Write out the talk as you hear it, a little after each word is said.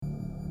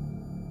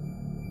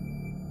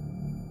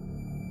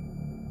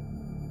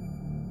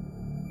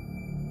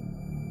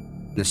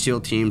The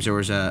SEAL teams, there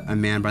was a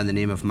man by the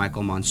name of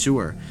Michael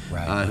Mansour,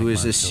 who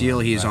is a SEAL.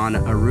 He's on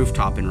a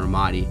rooftop in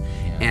Ramadi,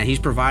 and he's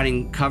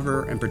providing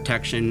cover and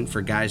protection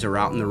for guys that are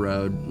out on the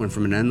road. When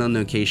from an unknown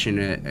location,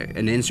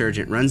 an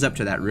insurgent runs up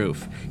to that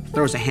roof,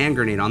 throws a hand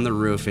grenade on the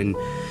roof, and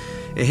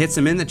it hits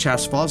him in the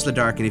chest, falls to the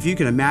dark, and if you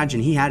can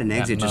imagine, he had an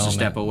exit just a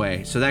step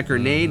away. So that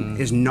grenade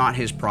is not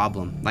his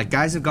problem. Like,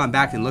 guys have gone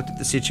back and looked at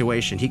the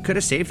situation. He could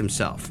have saved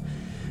himself.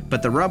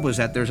 But the rub was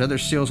that there's other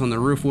SEALs on the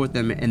roof with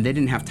them, and they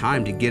didn't have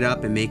time to get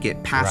up and make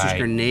it past this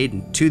grenade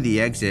and to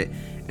the exit.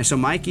 And so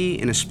Mikey,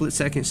 in a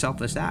split-second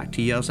selfless act,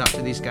 he yells out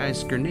to these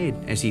guys, "Grenade,"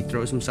 as he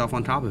throws himself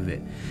on top of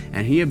it.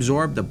 And he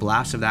absorbed the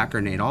blast of that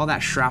grenade, all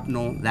that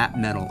shrapnel, that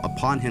metal,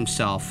 upon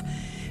himself,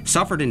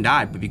 suffered and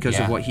died. But because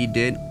of what he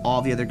did,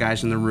 all the other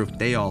guys on the roof,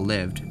 they all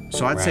lived.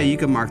 So I'd say you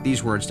could mark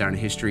these words down in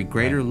history.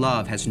 Greater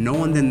love has no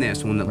one than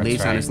this, one that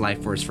lays down his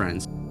life for his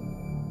friends.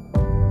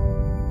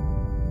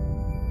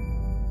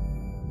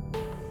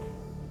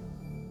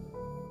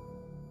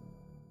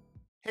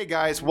 Hey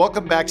guys,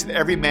 welcome back to the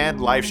Everyman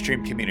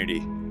Livestream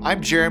community.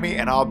 I'm Jeremy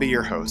and I'll be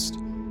your host.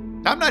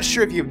 Now, I'm not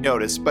sure if you've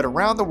noticed, but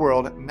around the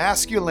world,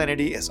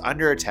 masculinity is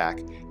under attack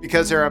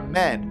because there are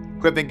men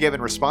who have been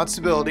given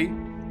responsibility,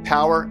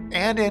 power,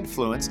 and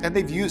influence, and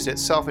they've used it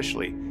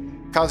selfishly,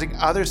 causing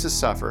others to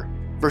suffer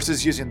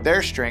versus using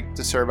their strength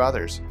to serve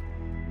others.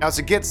 Now, it's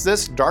against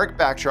this dark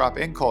backdrop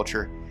in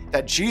culture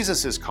that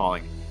Jesus is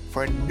calling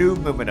for a new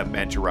movement of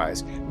men to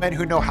rise, men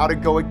who know how to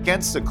go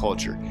against the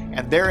culture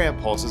and their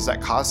impulses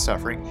that cause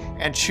suffering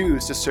and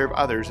choose to serve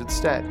others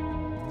instead.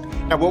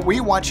 Now, what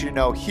we want you to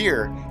know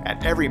here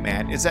at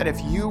Everyman is that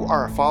if you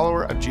are a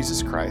follower of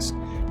Jesus Christ,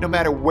 no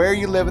matter where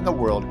you live in the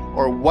world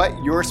or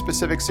what your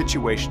specific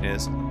situation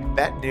is,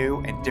 that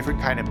new and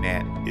different kind of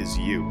man is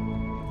you.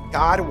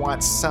 God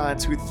wants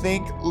sons who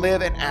think,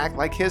 live, and act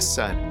like his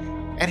son.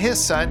 And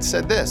his son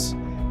said this,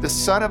 "The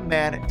Son of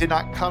Man did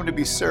not come to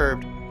be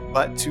served,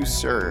 but to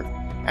serve."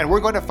 And we're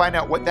going to find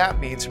out what that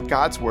means from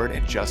God's word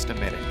in just a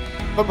minute.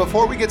 But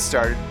before we get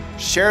started,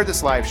 share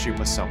this live stream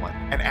with someone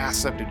and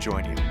ask them to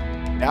join you.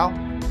 Now,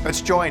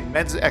 let's join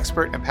men's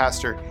expert and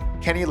pastor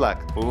Kenny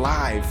Luck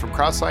live from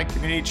Crossline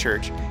Community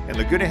Church in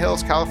Laguna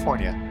Hills,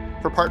 California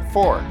for part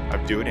 4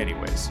 of Do It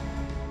Anyways.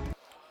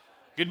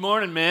 Good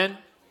morning, men.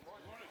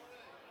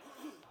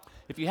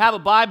 If you have a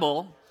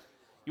Bible,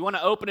 you want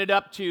to open it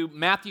up to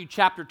Matthew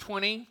chapter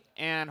 20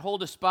 and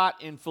hold a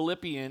spot in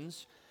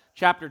Philippians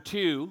chapter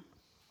 2.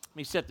 Let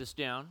me set this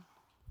down.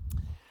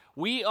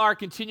 We are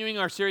continuing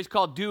our series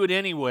called Do It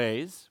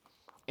Anyways.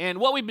 And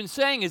what we've been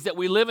saying is that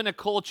we live in a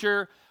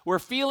culture where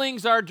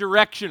feelings are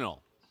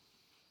directional.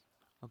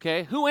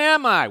 Okay? Who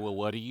am I? Well,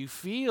 what do you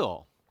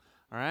feel?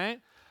 All right?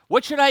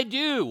 What should I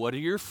do? What do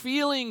your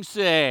feelings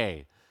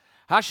say?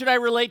 How should I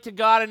relate to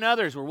God and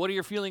others? Well, what do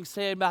your feelings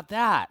say about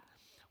that?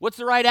 What's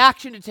the right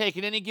action to take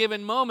at any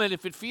given moment?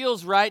 If it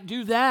feels right,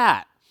 do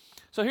that.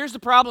 So here's the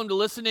problem to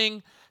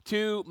listening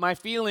to my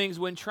feelings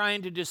when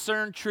trying to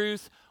discern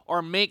truth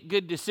or make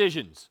good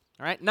decisions.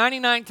 All right,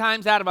 99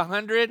 times out of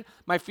 100,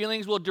 my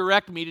feelings will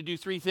direct me to do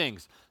 3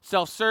 things: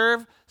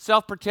 self-serve,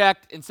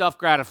 self-protect, and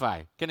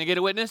self-gratify. Can I get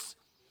a witness?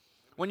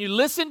 When you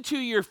listen to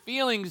your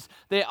feelings,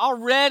 they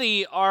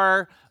already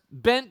are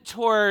bent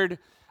toward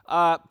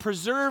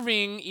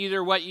preserving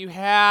either what you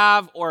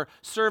have or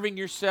serving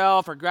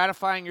yourself or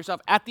gratifying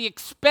yourself at the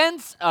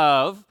expense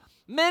of,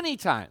 many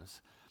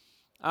times,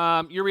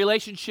 your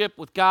relationship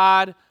with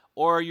God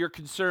or your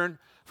concern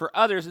for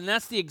others. And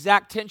that's the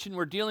exact tension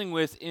we're dealing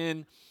with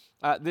in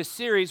this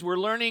series. We're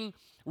learning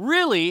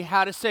really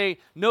how to say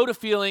no to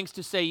feelings,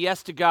 to say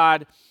yes to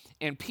God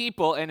and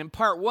people. And in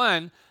part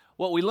 1,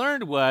 what we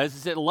learned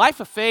is that a life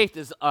of faith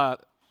is a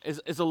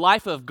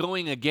life of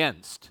going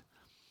against.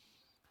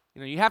 You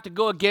know, you have to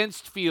go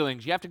against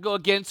feelings. You have to go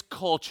against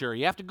culture.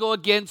 You have to go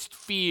against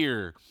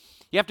fear.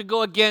 You have to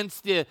go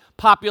against the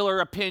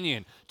popular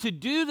opinion to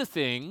do the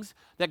things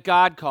that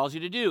God calls you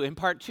to do. In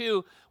part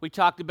 2, we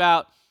talked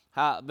about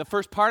the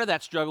first part of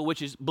that struggle,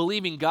 which is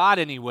believing God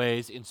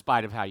anyways in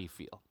spite of how you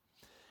feel.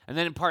 And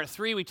then in part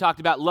 3, we talked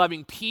about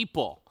loving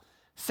people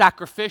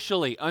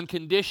sacrificially,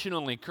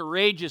 unconditionally,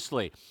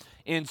 courageously,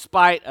 in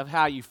spite of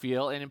how you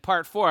feel. And in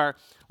part 4,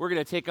 we're going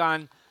to take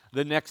on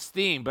the next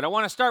theme. But I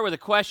want to start with a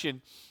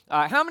question.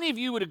 How many of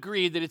you would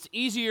agree that it's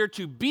easier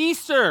to be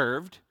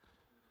served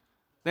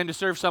than to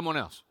serve someone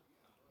else?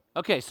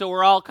 Okay, so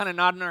we're all kind of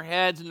nodding our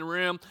heads in the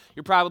room.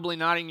 You're probably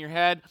nodding your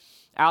head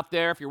out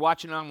there if you're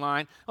watching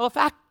online. Well,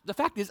 the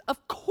fact is,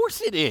 of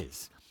course it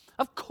is.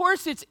 Of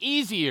course it's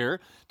easier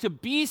to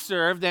be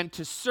served than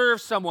to serve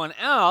someone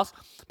else,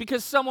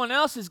 because someone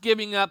else is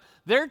giving up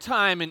their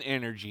time and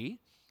energy.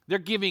 They're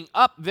giving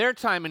up their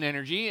time and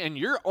energy, and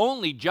your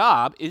only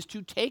job is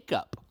to take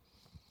up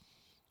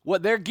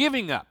what they're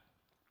giving up,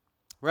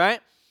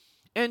 right?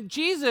 And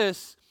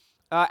Jesus,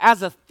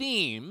 as a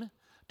theme,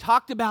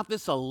 talked about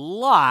this a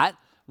lot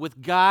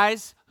with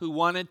guys who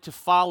wanted to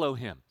follow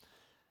him.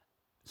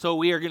 So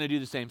we are going to do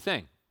the same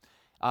thing.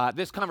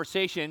 This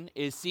conversation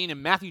is seen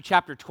in Matthew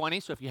chapter 20,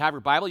 so if you have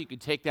your Bible, you can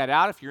take that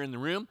out. If you're in the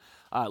room,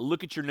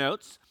 look at your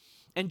notes.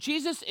 And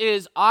Jesus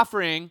is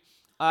offering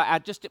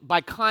just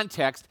by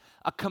context,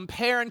 a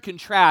compare and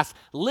contrast.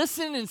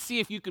 Listen and see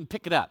if you can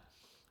pick it up,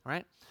 all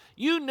right?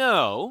 You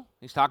know,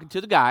 he's talking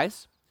to the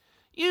guys,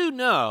 you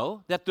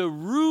know that the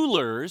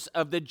rulers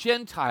of the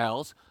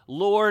Gentiles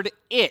lord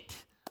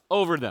it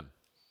over them,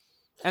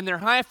 and their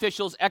high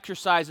officials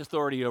exercise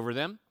authority over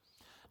them.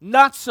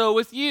 Not so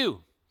with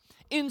you.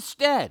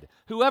 Instead,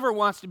 whoever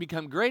wants to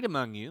become great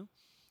among you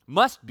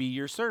must be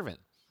your servant,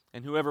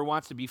 and whoever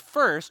wants to be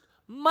first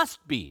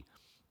must be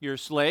your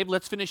slave.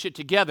 Let's finish it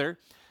together.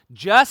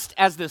 Just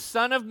as the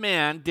Son of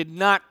Man did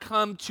not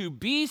come to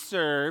be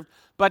served,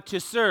 but to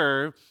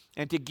serve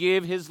and to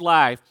give his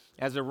life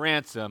as a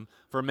ransom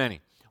for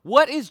many.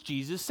 What is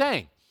Jesus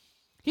saying?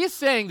 He is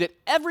saying that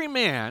every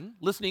man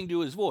listening to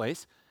his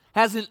voice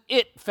has an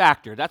it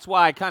factor. That's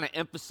why I kind of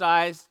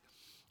emphasized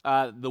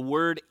the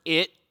word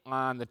it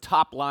on the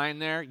top line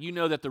there. You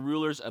know that the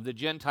rulers of the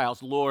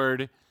Gentiles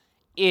lord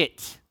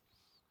it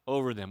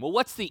over them. Well,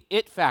 what's the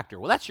it factor?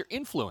 Well, that's your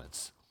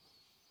influence.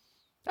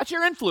 That's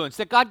your influence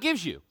that God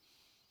gives you.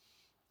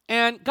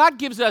 And God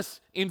gives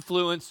us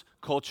influence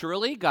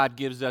culturally. God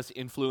gives us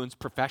influence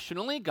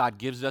professionally. God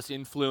gives us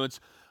influence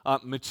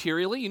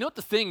materially. You know what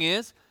the thing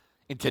is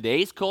in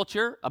today's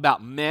culture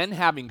about men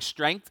having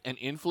strength and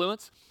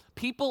influence?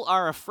 People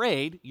are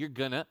afraid you're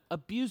going to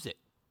abuse it.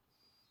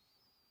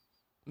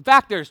 In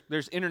fact,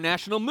 there's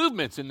international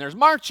movements, and there's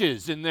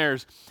marches, and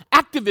there's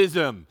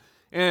activism,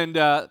 and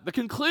the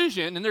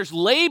conclusion, and there's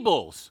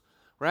labels,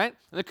 right?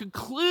 And the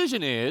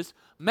conclusion is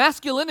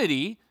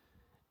masculinity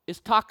is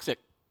toxic.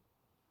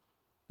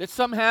 That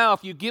somehow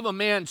if you give a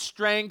man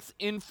strength,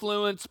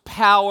 influence,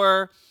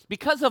 power,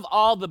 because of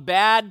all the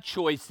bad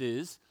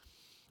choices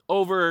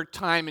over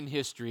time in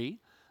history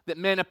that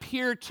men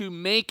appear to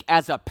make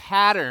as a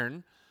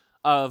pattern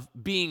of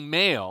being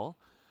male,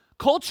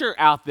 culture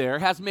out there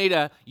has made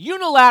a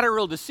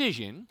unilateral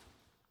decision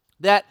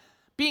that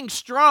being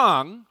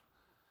strong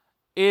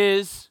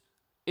is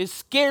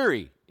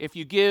scary if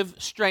you give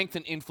strength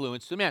and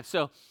influence to a man.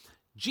 So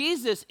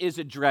Jesus is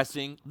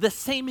addressing the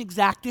same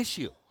exact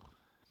issue.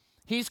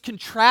 He's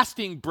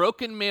contrasting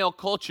broken male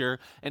culture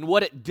and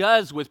what it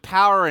does with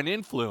power and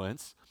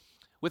influence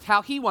with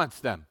how he wants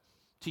them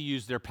to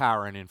use their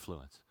power and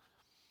influence.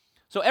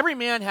 So every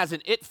man has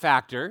an it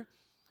factor.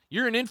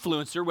 You're an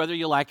influencer whether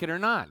you like it or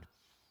not.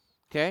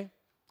 Okay?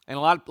 And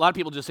a lot of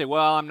people just say,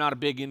 well, I'm not a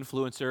big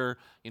influencer,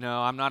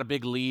 I'm not a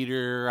big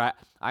leader,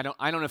 I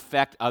don't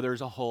affect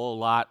others a whole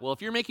lot. Well,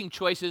 if you're making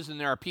choices and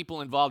there are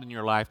people involved in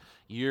your life,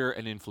 you're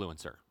an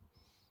influencer.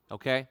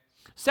 Okay?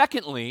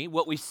 Secondly,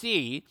 what we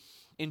see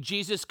in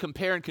Jesus'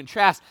 compare and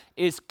contrast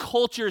is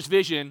culture's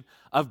vision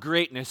of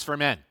greatness for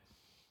men.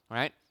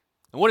 Right?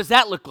 And what does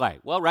that look like?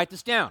 Well, write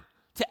this down.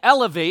 To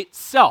elevate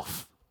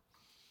self.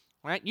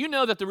 Right? You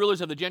know that the rulers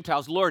of the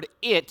Gentiles lord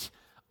it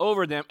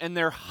over them, and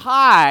their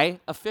high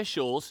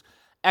officials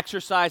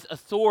exercise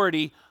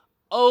authority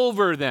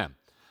over them.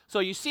 So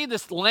you see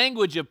this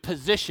language of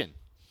position,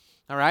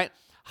 all right?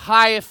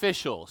 High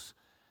officials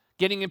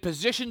getting in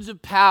positions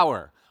of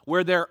power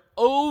where they're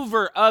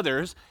over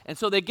others, and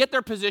so they get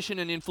their position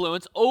and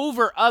influence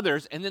over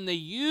others, and then they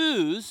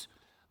use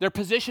their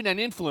position and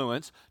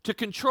influence to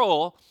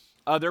control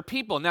other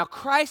people. Now,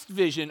 Christ's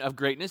vision of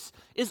greatness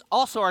is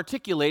also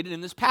articulated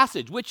in this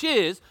passage, which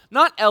is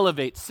not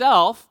elevate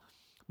self,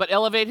 but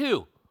elevate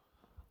who?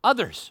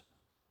 Others.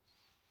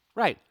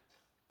 Right.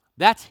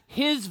 That's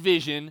his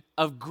vision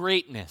of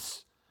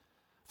greatness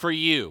for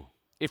you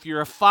if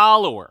you're a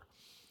follower.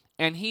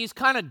 And he's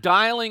kind of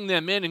dialing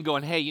them in and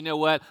going, hey, you know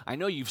what? I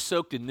know you've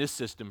soaked in this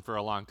system for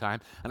a long time,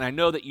 and I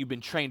know that you've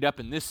been trained up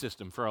in this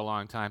system for a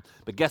long time,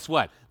 but guess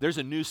what? There's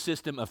a new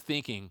system of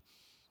thinking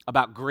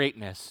about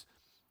greatness,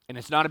 and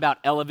it's not about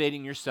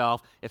elevating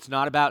yourself. It's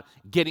not about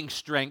getting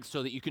strength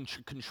so that you can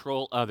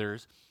control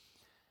others.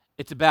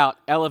 It's about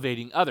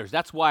elevating others.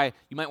 That's why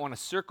you might want to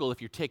circle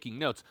if you're taking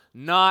notes.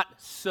 Not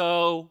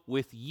so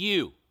with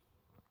you.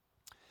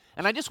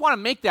 And I just want to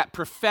make that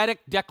prophetic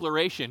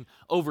declaration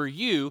over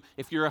you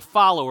if you're a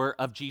follower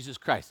of Jesus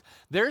Christ.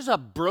 There's a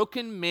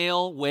broken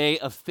male way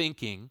of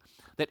thinking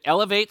that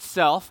elevates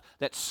self,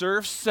 that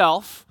serves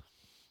self,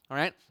 all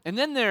right? And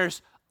then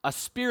there's a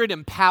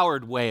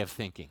spirit-empowered way of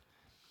thinking,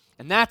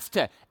 and that's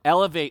to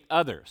elevate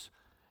others.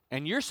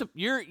 And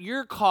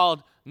you're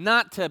called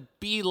not to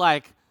be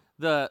like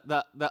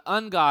the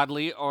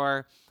ungodly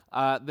or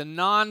the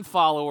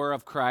non-follower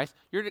of Christ.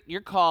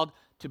 You're called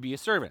to be a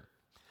servant.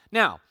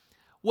 Now,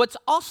 what's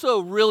also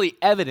really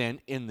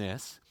evident in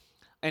this,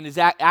 and is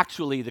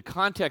actually the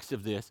context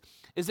of this,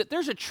 is that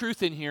there's a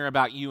truth in here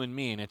about you and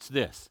me, and it's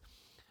this.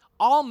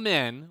 All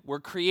men were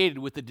created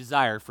with a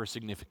desire for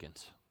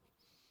significance.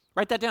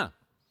 Write that down.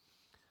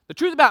 The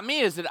truth about me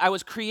is that I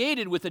was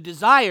created with a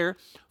desire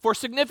for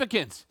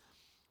significance.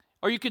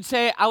 Or you could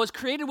say, I was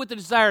created with the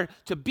desire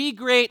to be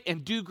great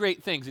and do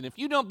great things. And if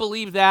you don't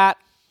believe that,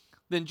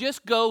 then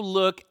just go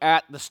look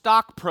at the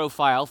stock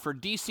profile for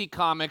DC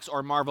Comics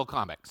or Marvel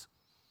Comics.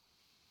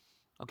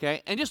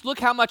 Okay? And just look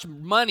how much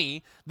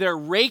money they're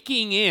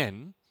raking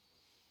in,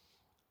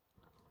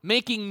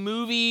 making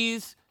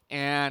movies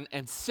and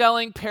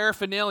selling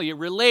paraphernalia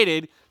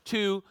related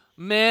to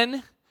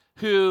men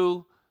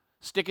who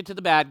stick it to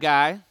the bad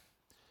guy,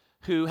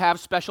 who have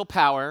special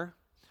power,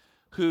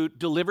 who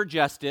deliver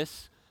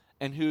justice,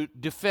 and who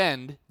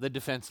defend the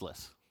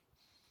defenseless.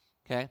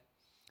 Okay?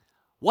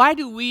 Why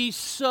do we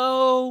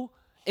so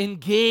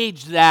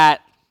engage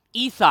that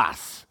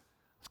ethos?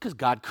 It's because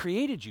God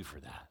created you for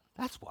that.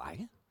 That's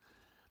why.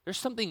 There's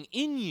something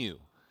in you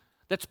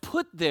that's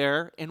put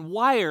there and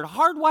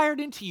hardwired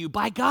into you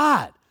by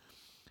God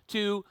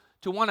to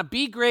want to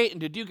be great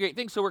and to do great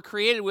things. So we're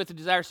created with a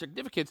desire of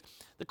significance.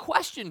 The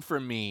question for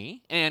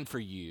me and for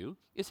you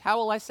is, how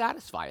will I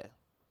satisfy it?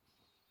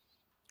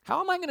 How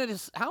am I going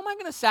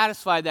to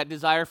satisfy that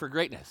desire for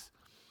greatness?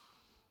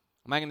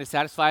 Am I going to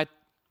satisfy it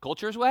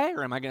culture's way,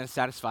 or am I going to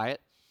satisfy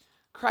it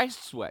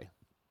Christ's way?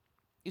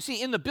 You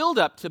see, in the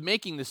build-up to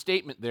making the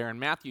statement there in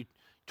Matthew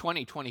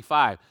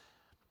 20:25,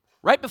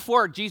 right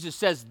before Jesus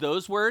says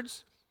those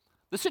words,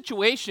 the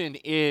situation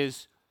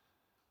is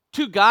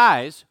two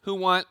guys who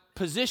want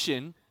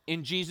position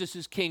in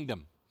Jesus'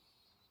 kingdom.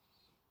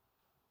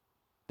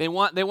 They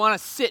want to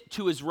sit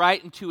to his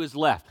right and to his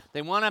left.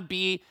 They want to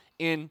be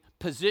in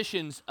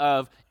positions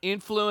of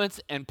influence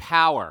and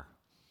power,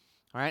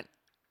 right?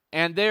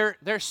 And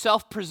they're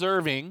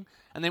self-preserving,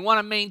 and they want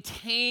to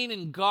maintain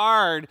and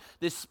guard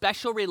this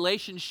special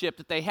relationship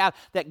that they have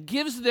that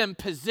gives them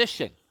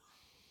position,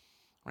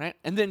 right?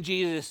 And then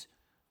Jesus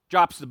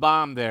drops the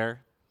bomb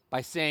there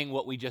by saying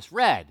what we just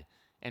read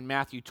in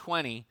Matthew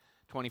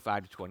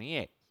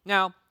 20:25-28.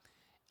 Now,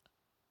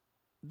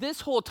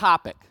 this whole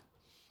topic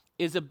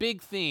is a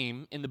big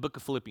theme in the book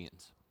of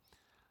Philippians,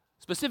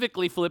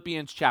 specifically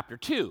Philippians chapter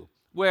 2,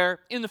 where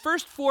in the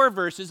first 4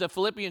 verses of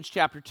Philippians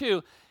chapter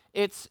 2,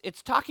 it's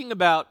talking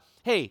about,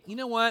 hey, you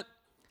know what?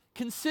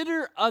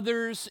 Consider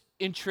others'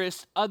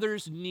 interests,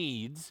 others'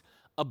 needs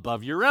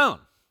above your own.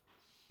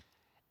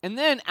 And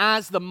then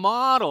as the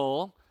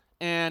model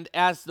and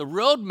as the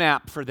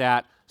roadmap for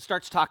that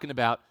starts talking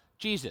about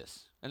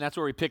Jesus. And that's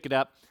where we pick it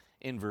up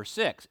in verse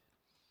 6.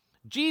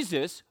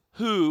 Jesus,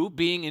 who,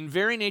 being in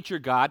very nature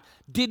God,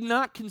 did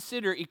not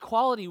consider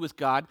equality with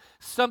God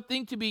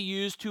something to be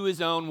used to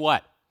his own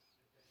what?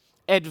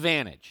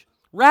 Advantage.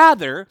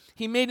 Rather,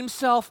 he made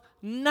himself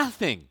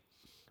nothing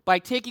by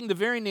taking the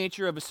very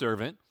nature of a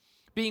servant,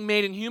 being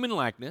made in human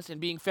likeness, and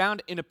being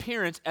found in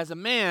appearance as a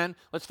man.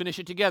 Let's finish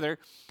it together.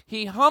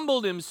 He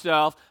humbled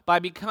himself by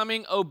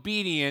becoming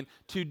obedient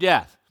to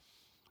death.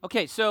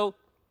 Okay, so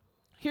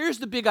here's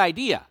the big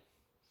idea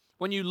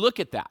when you look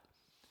at that.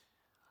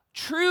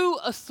 True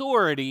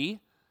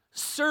authority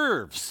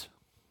serves.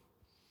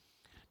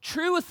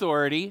 True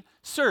authority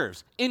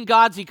serves in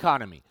God's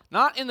economy,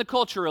 not in the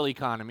cultural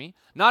economy,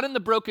 not in the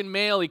broken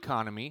male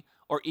economy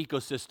or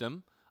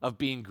ecosystem of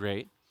being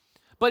great,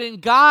 but in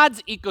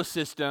God's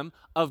ecosystem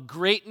of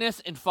greatness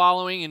and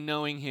following and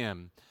knowing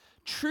him.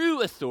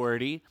 True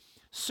authority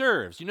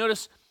serves. You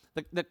notice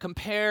the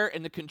compare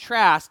and the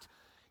contrast.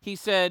 He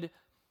said,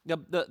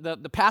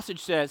 the passage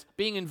says,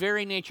 being in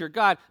very nature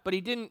God, but he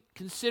didn't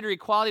consider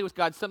equality with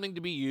God something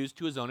to be used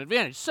to his own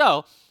advantage.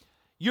 So,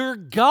 you're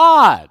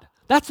God.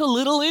 That's a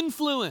little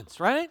influence,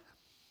 right?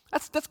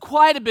 That's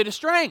quite a bit of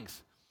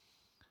strength.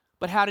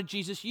 But how did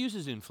Jesus use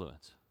his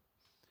influence?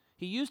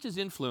 He used his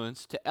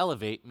influence to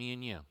elevate me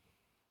and you,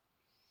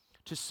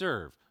 to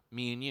serve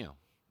me and you.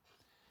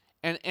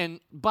 And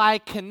by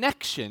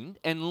connection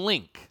and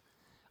link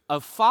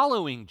of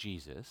following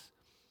Jesus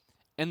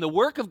and the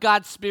work of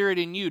God's Spirit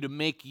in you to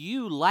make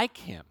you like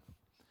him,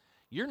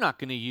 you're not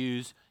going to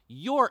use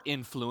your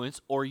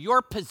influence or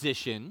your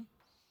position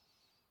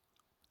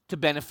to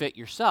benefit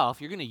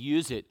yourself. You're going to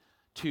use it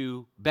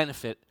to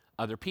benefit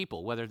other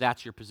people, whether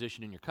that's your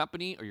position in your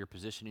company or your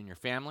position in your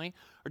family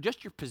or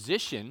just your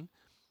position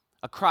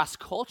across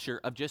culture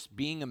of just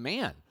being a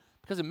man.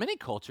 Because in many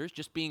cultures,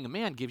 just being a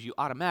man gives you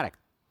automatic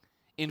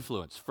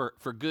influence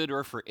for good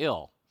or for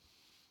ill.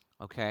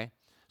 Okay?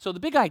 So the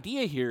big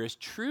idea here is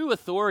true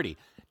authority.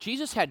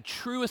 Jesus had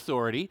true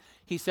authority.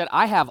 He said,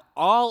 I have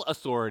all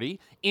authority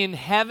in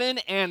heaven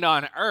and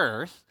on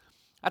earth.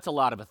 That's a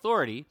lot of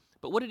authority.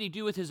 But what did he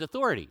do with his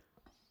authority?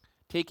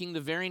 Taking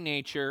the very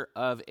nature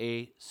of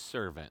a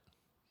servant.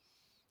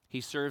 He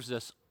serves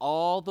us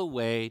all the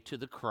way to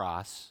the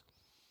cross.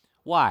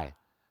 Why?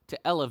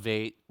 To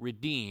elevate,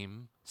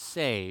 redeem,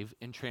 save,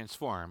 and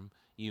transform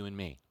you and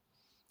me.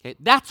 Okay,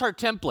 that's our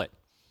template.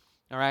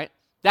 All right?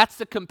 That's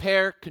the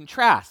compare,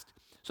 contrast.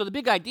 So the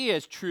big idea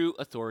is true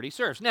authority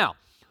serves. Now,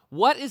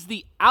 what is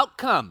the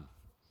outcome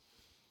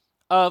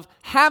of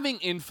having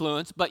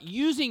influence, but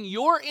using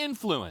your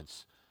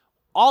influence,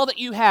 all that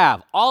you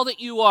have, all that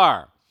you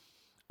are,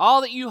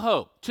 all that you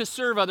hope, to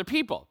serve other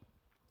people?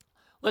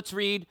 Let's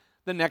read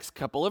the next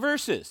couple of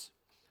verses.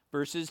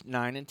 Verses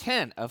 9 and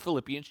 10 of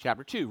Philippians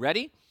chapter 2.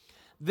 Ready?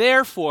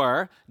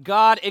 Therefore,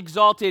 God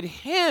exalted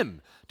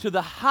him to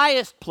the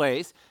highest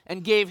place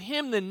and gave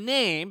him the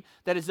name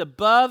that is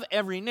above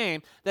every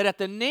name, that at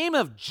the name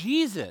of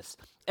Jesus,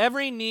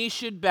 Every knee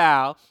should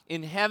bow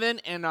in heaven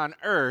and on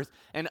earth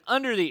and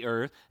under the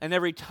earth, and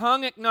every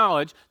tongue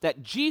acknowledge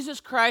that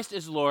Jesus Christ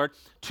is Lord,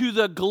 to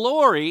the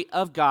glory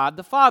of God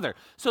the Father.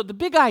 So the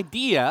big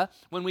idea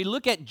when we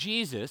look at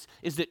Jesus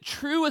is that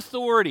true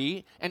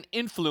authority and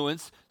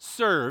influence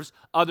serves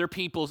other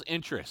people's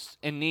interests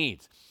and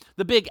needs.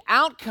 The big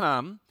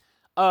outcome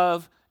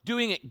of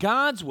doing it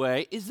God's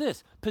way is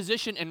this: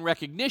 position and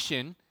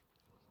recognition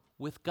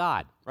with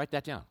God. Write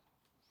that down.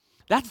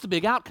 That's the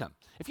big outcome.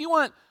 If you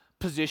want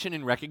position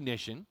and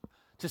recognition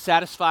to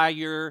satisfy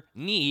your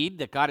need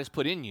that God has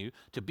put in you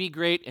to be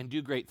great and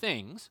do great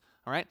things,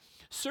 all right,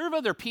 serve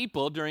other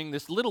people during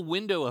this little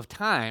window of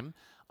time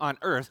on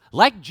earth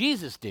like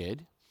Jesus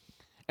did,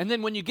 and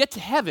then when you get to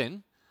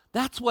heaven,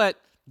 that's what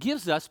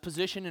gives us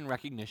position and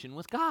recognition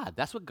with God.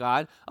 That's what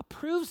God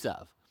approves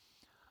of.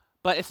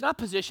 But it's not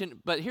position,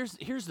 but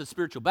here's the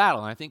spiritual battle,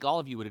 and I think all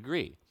of you would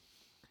agree.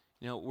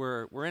 You know,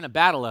 we're in a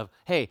battle of,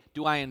 hey,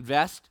 do I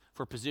invest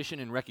for position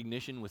and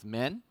recognition with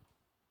men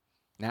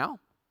now?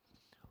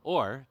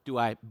 Or do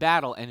I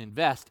battle and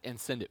invest and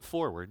send it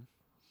forward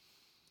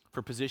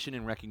for position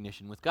and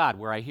recognition with God,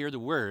 where I hear the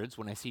words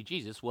when I see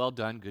Jesus, well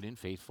done, good and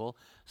faithful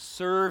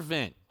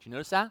servant. Do you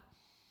notice that?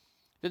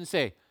 It doesn't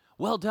say,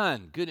 well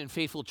done, good and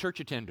faithful church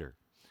attender.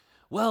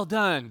 Well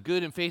done,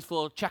 good and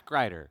faithful check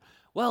writer.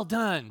 Well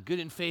done, good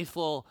and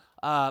faithful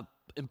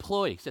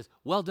employee. It says,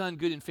 well done,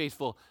 good and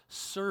faithful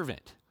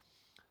servant.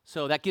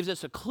 So that gives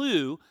us a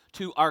clue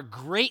to our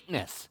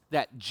greatness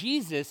that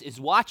Jesus is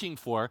watching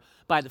for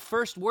by the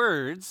first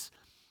words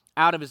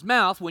out of his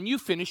mouth when you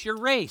finish your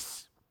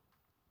race.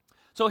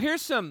 So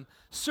here's some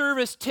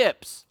service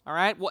tips, all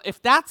right? Well,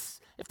 if that's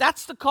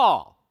the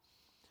call,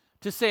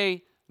 to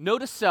say no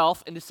to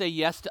self and to say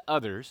yes to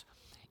others,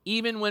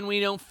 even when we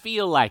don't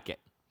feel like it,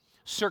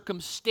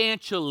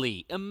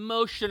 circumstantially,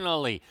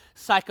 emotionally,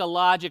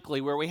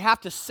 psychologically, where we have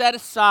to set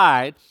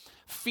aside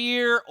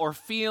fear or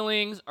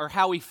feelings or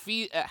how we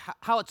feel,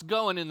 how it's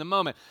going in the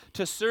moment,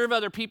 to serve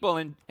other people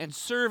and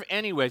serve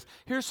anyways.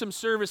 Here's some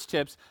service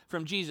tips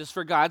from Jesus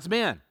for God's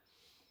man.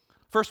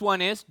 First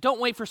one is, don't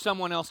wait for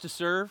someone else to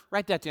serve.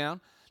 Write that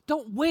down.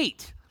 Don't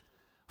wait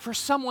for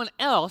someone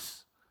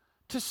else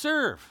to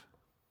serve.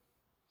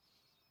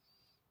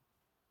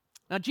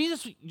 Now,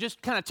 Jesus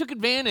just kind of took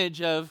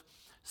advantage of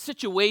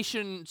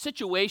situations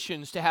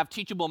to have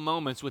teachable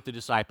moments with the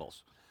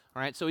disciples.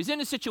 All right, so he's in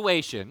a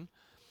situation,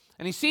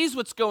 and he sees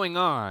what's going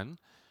on,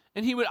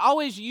 and he would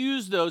always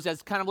use those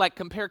as kind of like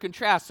compare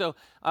contrast. So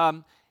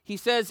he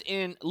says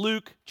in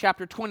Luke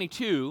chapter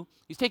 22,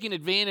 he's taking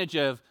advantage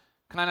of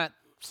kind of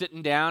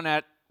sitting down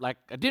at like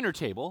a dinner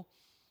table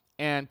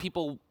and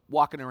people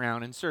walking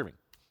around and serving.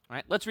 All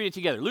right, let's read it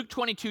together. Luke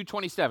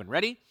 22:27.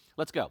 Ready?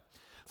 Let's go.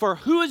 For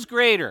who is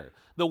greater,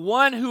 the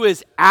one who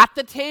is at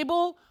the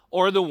table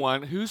or the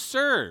one who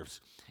serves?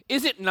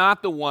 Is it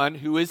not the one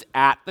who is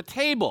at the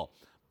table?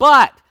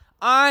 But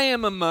I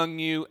am among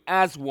you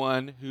as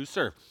one who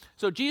serves.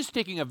 So Jesus is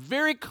taking a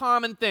very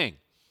common thing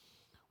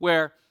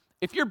where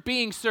if you're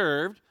being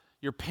served,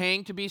 you're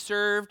paying to be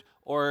served,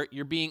 or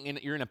you're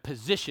in a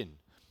position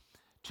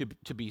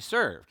to be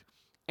served.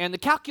 And the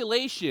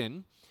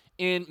calculation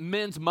in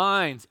men's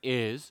minds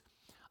is,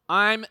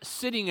 I'm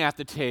sitting at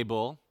the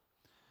table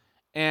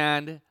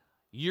and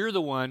you're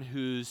the one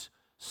who's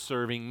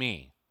serving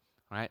me,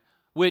 right?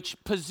 Which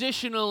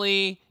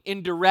positionally,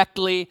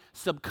 indirectly,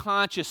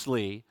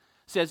 subconsciously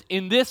says,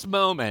 in this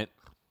moment,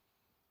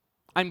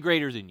 I'm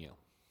greater than you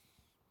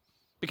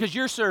because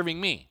you're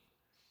serving me,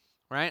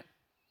 right?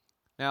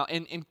 Now,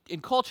 in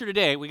culture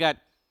today, we got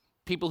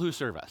people who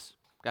serve us.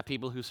 Got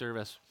people who serve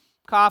us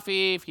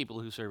coffee, people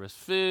who serve us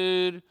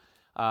food,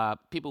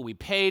 people we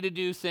pay to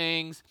do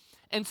things.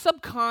 And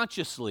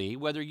subconsciously,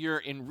 whether you're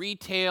in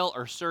retail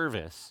or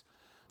service,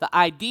 the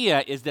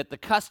idea is that the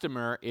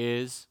customer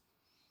is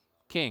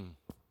king,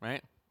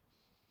 right?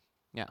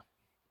 Yeah.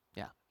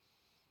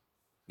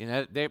 You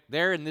know,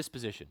 they're in this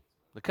position.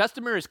 The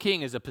customer is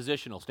king is a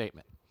positional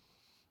statement,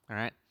 all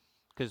right?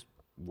 Because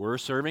we're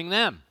serving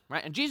them,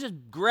 right? And Jesus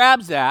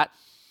grabs that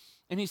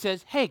and he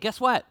says, hey, guess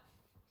what?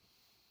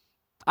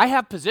 I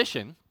have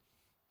position,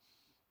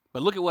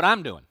 but look at what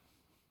I'm doing.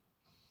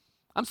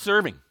 I'm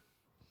serving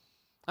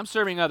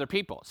other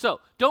people. So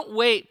don't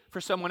wait for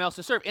someone else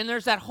to serve. And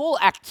there's that whole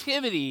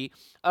activity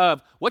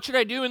of, what should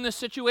I do in this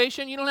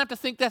situation? You don't have to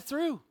think that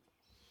through.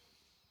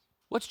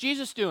 What's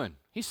Jesus doing?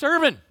 He's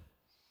serving.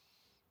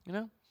 You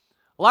know?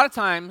 A lot of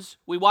times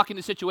we walk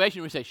into a situation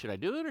and we say, should I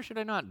do it or should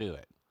I not do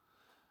it?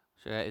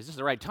 Is this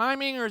the right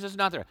timing or is this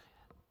not the right?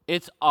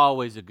 It's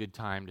always a good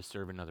time to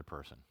serve another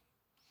person.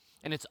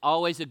 And it's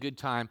always a good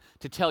time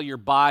to tell your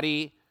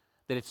body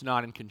that it's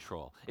not in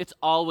control. It's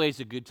always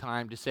a good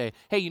time to say,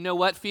 hey, you know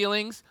what,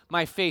 feelings?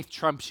 My faith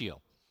trumps you.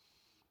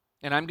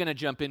 And I'm going to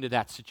jump into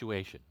that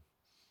situation.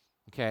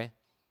 Okay?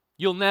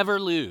 You'll never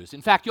lose.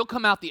 In fact, you'll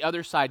come out the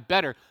other side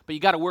better, but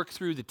you got to work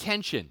through the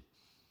tension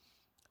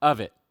of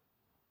it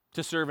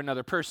to serve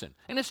another person.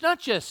 And it's not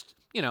just,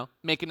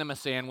 making them a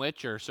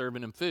sandwich or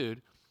serving them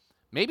food.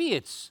 Maybe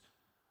it's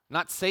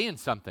not saying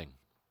something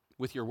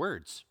with your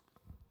words.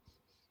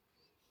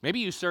 Maybe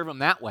you serve them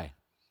that way.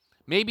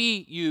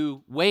 Maybe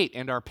you wait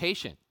and are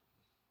patient.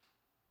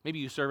 Maybe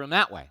you serve them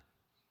that way.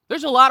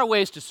 There's a lot of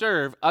ways to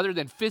serve other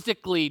than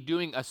physically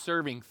doing a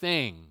serving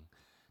thing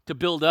to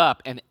build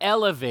up and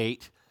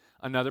elevate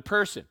another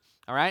person,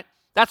 all right?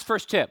 That's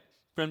first tip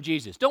from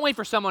Jesus. Don't wait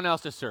for someone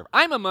else to serve.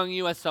 I'm among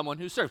you as someone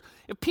who serves.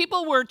 If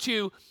people were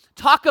to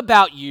talk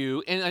about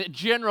you in a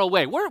general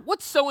way,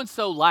 what's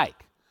so-and-so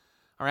like,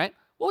 all right?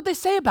 What would they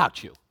say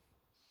about you?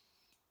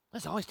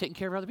 He's always taking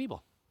care of other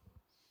people.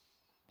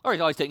 Or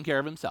he's always taking care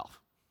of himself.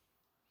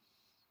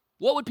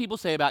 What would people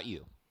say about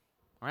you?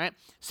 All right?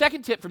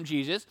 Second tip from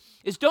Jesus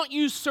is don't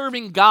use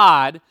serving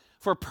God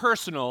for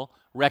personal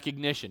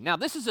recognition. Now,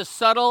 this is a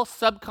subtle,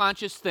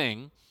 subconscious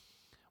thing,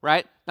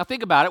 right? Now,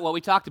 think about it, what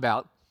we talked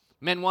about.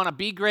 Men want to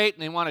be great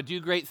and they want to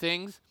do great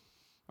things,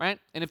 right?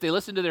 And if they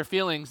listen to their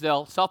feelings,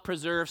 they'll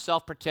self-preserve,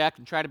 self-protect,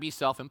 and try to be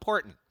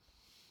self-important,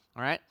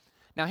 all right?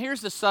 Now,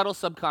 here's the subtle,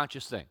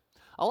 subconscious thing.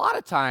 A lot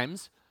of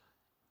times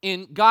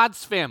in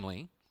God's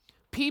family,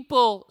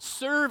 people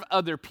serve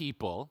other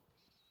people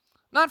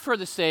not for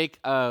the sake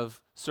of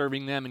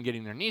serving them and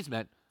getting their needs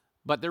met,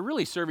 but they're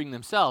really serving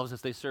themselves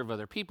as they serve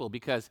other people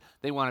because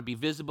they want to be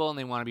visible and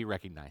they want to be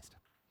recognized,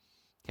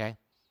 okay?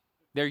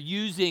 They're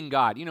using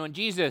God. You know, and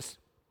Jesus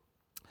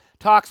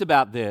talks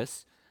about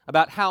this,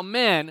 about how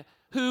men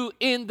who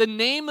in the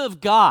name of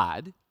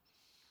God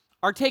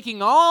are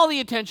taking all the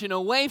attention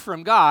away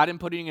from God and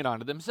putting it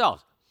onto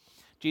themselves.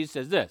 Jesus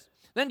says this,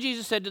 then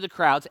Jesus said to the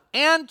crowds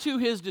and to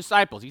his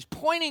disciples, he's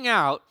pointing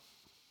out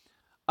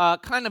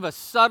kind of a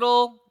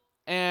subtle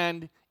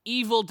and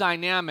evil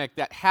dynamic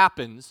that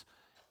happens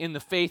in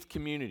the faith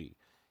community.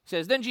 He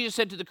says, then Jesus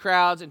said to the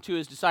crowds and to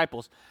his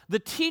disciples, the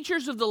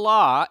teachers of the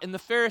law and the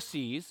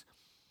Pharisees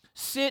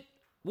sit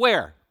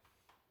where?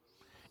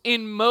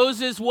 In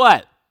Moses'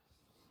 what?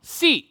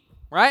 Seat,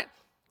 right?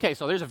 Okay,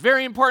 so there's a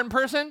very important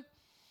person,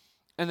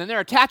 and then they're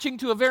attaching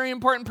to a very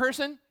important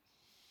person,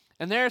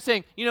 and they're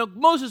saying, you know,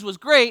 Moses was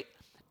great,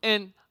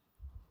 and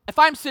if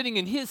I'm sitting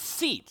in his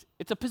seat,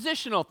 it's a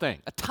positional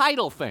thing, a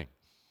title thing,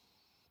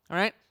 all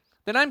right?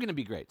 Then I'm going to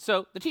be great.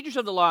 So the teachers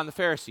of the law and the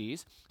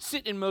Pharisees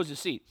sit in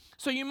Moses' seat.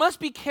 So you must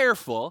be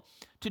careful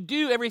to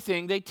do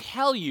everything they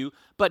tell you,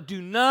 but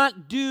do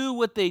not do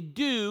what they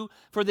do,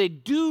 for they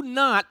do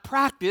not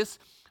practice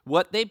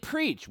what they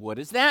preach. What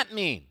does that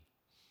mean?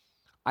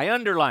 I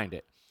underlined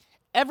it.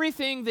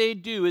 Everything they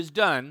do is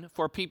done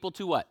for people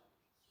to what?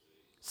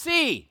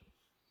 See.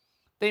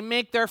 They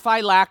make their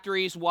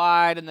phylacteries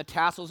wide and the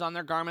tassels on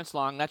their garments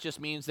long. That just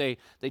means they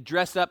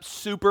dress up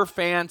super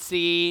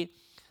fancy.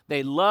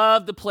 They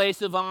love the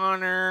place of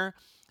honor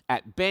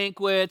at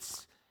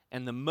banquets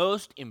and the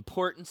most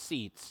important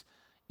seats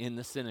in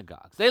the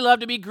synagogues. They love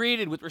to be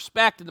greeted with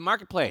respect in the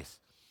marketplace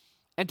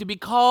and to be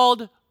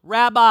called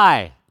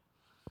rabbi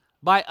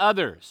by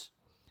others.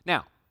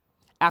 Now,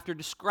 after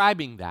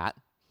describing that,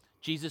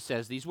 Jesus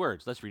says these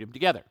words. Let's read them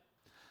together.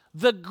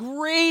 The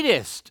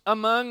greatest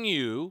among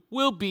you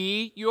will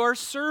be your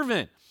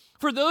servant.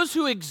 For those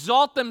who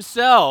exalt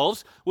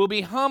themselves will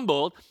be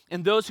humbled,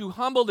 and those who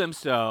humble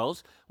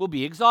themselves will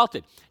be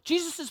exalted.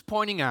 Jesus is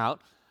pointing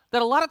out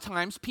that a lot of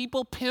times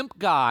people pimp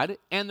God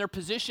and their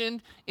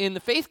position in the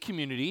faith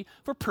community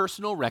for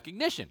personal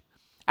recognition.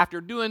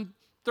 After doing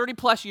 30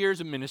 plus years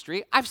of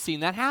ministry, I've seen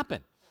that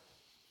happen.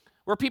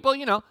 Where people,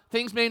 you know,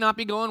 things may not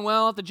be going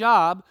well at the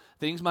job,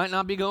 things might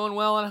not be going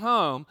well at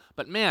home,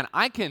 but man,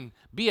 I can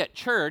be at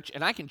church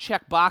and I can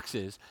check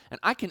boxes and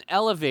I can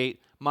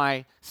elevate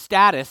my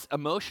status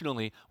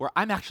emotionally where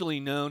I'm actually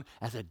known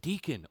as a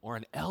deacon or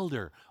an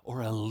elder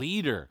or a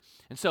leader.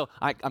 And so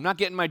I'm not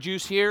getting my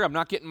juice here, I'm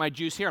not getting my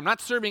juice here, I'm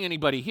not serving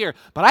anybody here,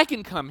 but I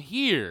can come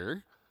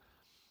here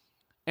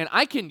and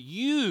I can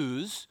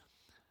use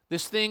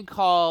this thing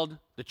called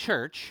the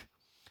church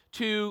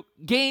to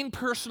gain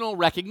personal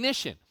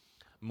recognition.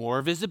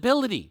 More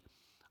visibility.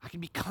 I can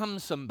become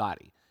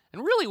somebody.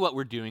 And really what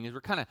we're doing is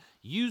we're kind of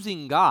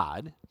using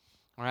God,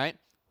 all right,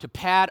 to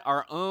pad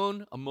our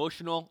own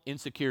emotional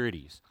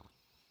insecurities,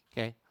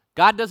 okay?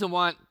 God doesn't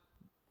want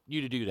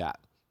you to do that.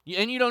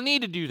 And you don't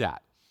need to do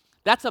that.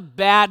 That's a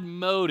bad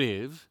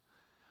motive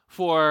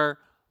for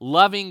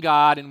loving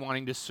God and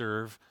wanting to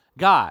serve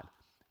God,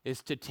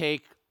 is to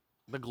take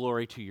the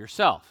glory to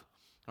yourself,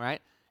 all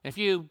right? If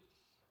you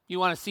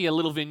want to see a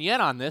little vignette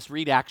on this,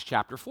 read Acts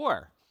chapter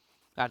 4.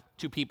 Got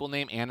two people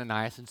named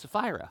Ananias and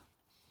Sapphira.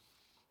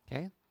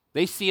 Okay?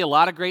 They see a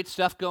lot of great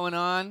stuff going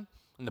on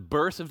in the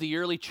birth of the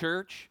early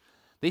church.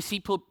 They see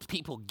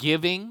people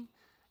giving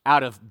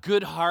out of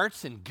good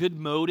hearts and good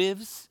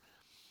motives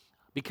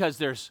because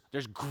there's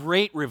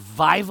great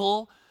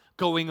revival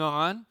going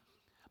on.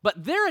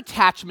 But their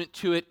attachment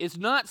to it is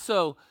not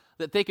so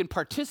that they can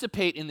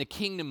participate in the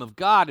kingdom of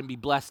God and be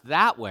blessed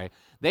that way.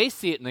 They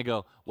see it and they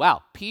go,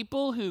 wow,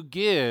 people who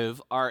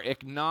give are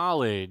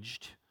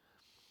acknowledged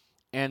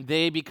and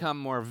they become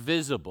more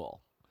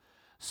visible.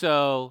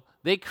 So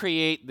they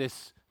create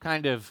this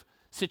kind of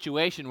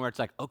situation where it's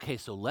like, okay,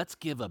 so let's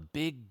give a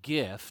big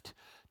gift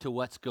to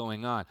what's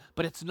going on.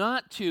 But it's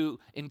not to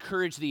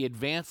encourage the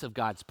advance of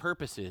God's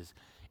purposes.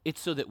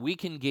 It's so that we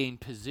can gain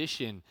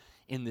position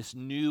in this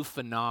new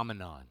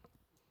phenomenon,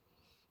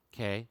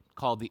 okay,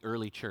 called the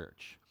early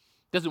church.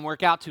 Doesn't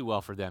work out too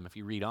well for them if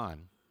you read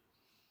on,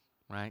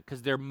 right?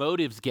 Because their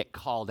motives get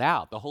called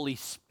out. The Holy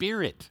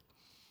Spirit,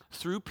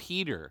 through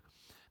Peter,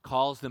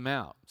 calls them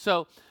out.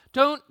 So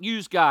don't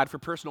use God for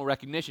personal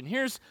recognition.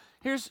 Here's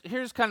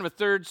kind of a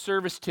third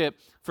service tip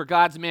for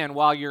God's man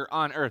while you're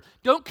on earth.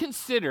 Don't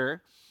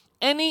consider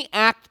any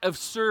act of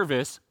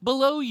service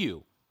below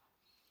you.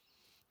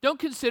 Don't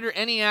consider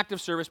any act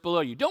of service below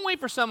you. Don't wait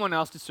for someone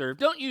else to serve.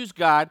 Don't use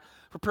God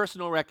for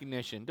personal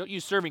recognition. Don't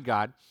use serving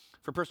God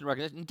for personal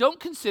recognition. Don't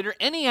consider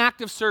any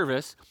act of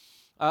service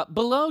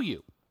below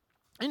you.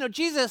 You know,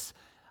 Jesus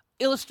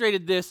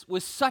illustrated this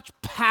with such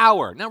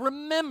power. Now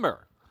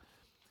remember,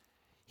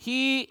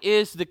 he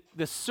is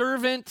the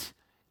servant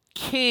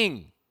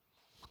king.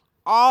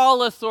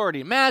 All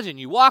authority. Imagine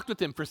you walked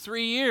with him for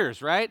 3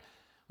 years, right?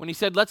 When he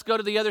said, let's go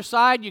to the other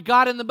side, you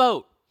got in the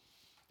boat.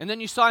 And then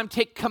you saw him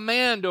take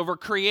command over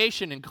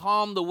creation and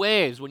calm the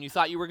waves when you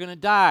thought you were going to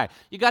die.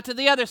 You got to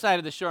the other side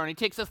of the shore and he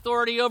takes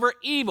authority over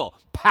evil.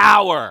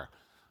 Power,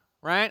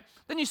 right?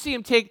 Then you see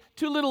him take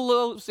 2 little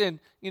loaves and,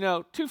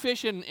 2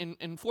 fish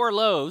and 4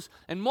 loaves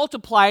and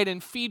multiply it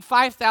and feed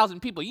 5,000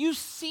 people. You've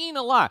seen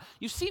a lot.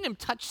 You've seen him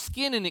touch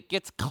skin and it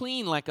gets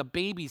clean like a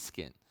baby's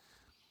skin.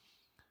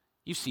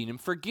 You've seen him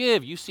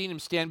forgive. You've seen him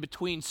stand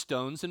between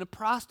stones and a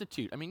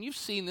prostitute. I mean, you've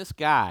seen this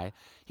guy.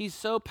 He's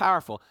so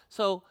powerful.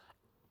 So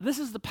this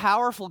is the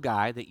powerful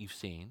guy that you've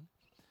seen.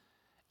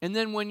 And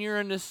then when you're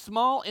in a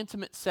small,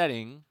 intimate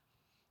setting,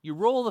 you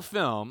roll the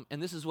film,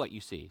 and this is what you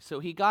see. So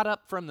he got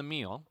up from the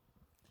meal,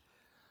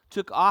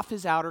 took off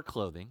his outer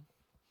clothing,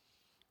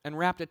 and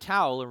wrapped a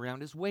towel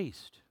around his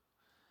waist.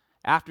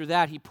 After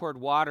that, he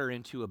poured water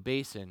into a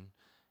basin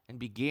and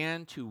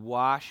began to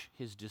wash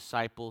his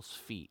disciples'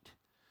 feet,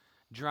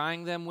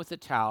 drying them with a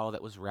towel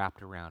that was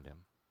wrapped around him.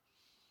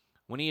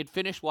 When he had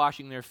finished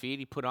washing their feet,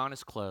 he put on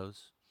his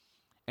clothes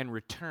and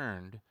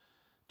returned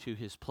to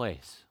his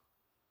place.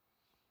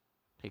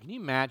 Okay, can you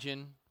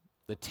imagine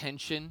the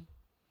tension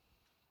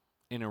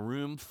in a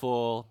room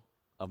full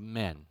of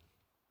men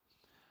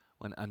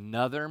when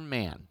another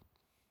man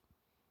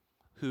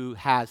who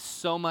has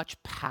so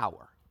much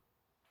power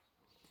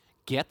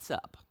gets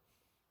up,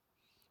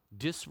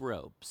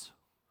 disrobes,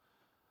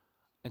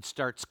 and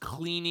starts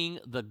cleaning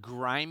the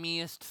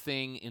grimiest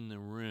thing in the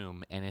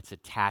room, and it's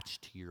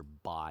attached to your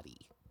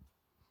body?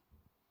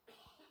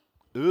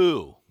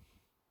 Ooh.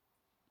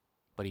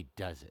 But he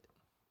does it.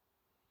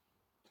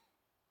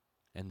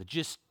 And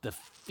the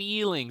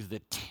feelings, the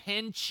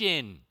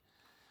tension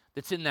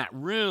that's in that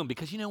room,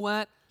 because you know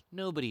what?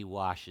 Nobody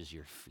washes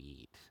your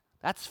feet.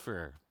 That's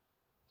for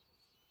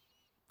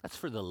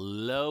the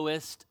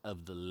lowest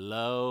of the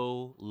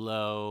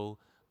low,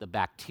 the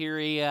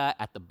bacteria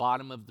at the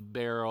bottom of the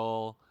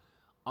barrel,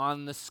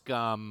 on the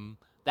scum.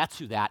 That's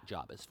who that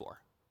job is for.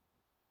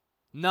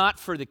 Not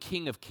for the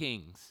King of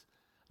Kings,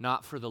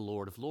 not for the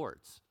Lord of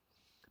Lords.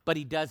 But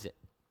he does it.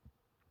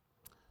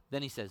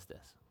 Then he says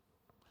this,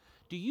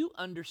 do you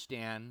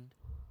understand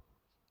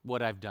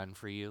what I've done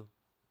for you?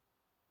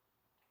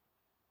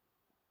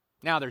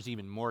 Now there's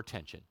even more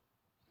tension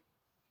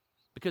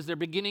because they're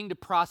beginning to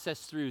process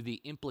through the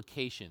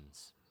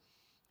implications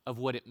of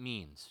what it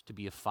means to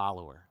be a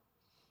follower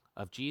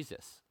of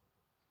Jesus.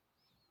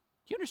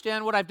 Do you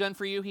understand what I've done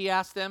for you? He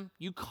asked them.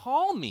 You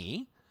call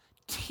me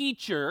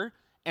teacher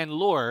and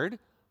Lord,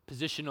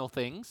 positional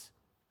things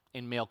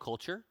in male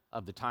culture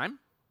of the time.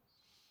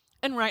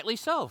 And rightly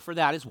so, for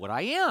that is what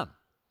I am. I'm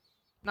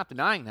not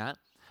denying that.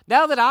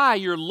 Now that I,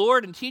 your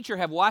Lord and teacher,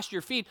 have washed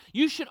your feet,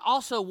 you should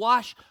also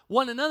wash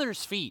one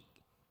another's feet.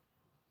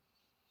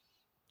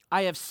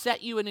 I have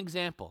set you an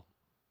example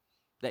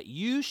that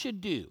you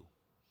should do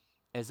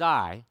as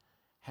I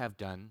have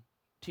done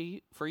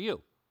for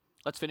you.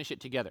 Let's finish it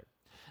together.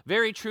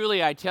 Very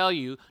truly, I tell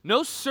you,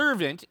 no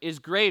servant is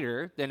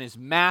greater than his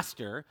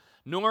master,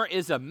 nor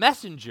is a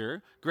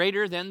messenger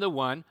greater than the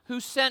one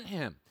who sent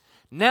him.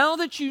 Now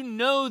that you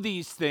know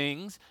these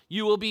things,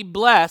 you will be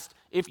blessed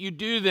if you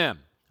do them.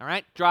 All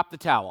right, drop the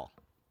towel.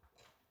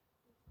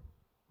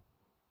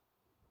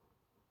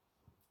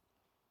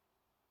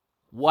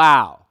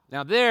 Wow.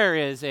 Now there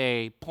is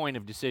a point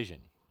of decision.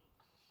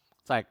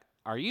 It's like,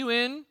 are you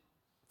in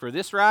for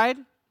this ride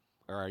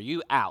or are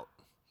you out?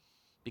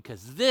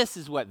 Because this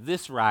is what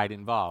this ride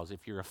involves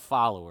if you're a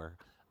follower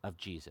of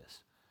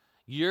Jesus.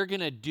 You're going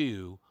to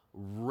do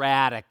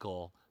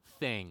radical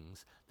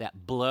things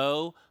that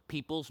blow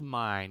people's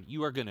mind.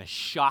 You are going to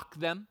shock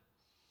them.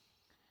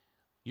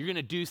 You're going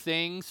to do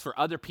things for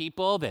other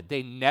people that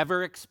they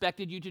never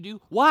expected you to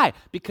do. Why?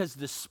 Because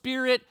the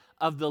Spirit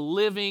of the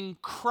living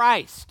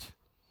Christ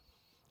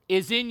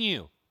is in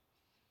you.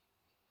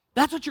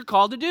 That's what you're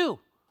called to do.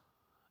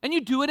 And you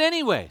do it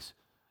anyways.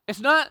 It's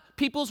not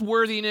people's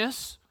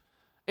worthiness.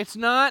 It's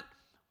not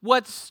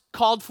what's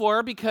called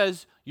for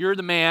because you're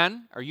the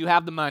man, or you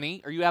have the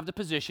money, or you have the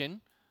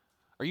position,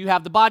 or you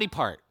have the body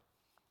part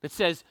that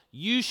says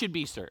you should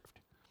be served,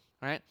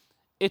 right?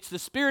 It's the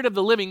Spirit of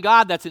the living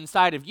God that's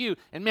inside of you.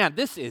 And man,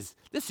 this is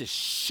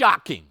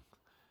shocking.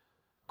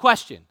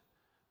 Question,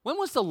 When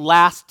was the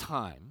last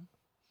time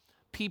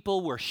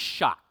people were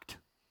shocked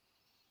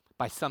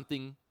by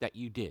something that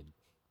you did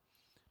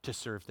to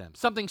serve them?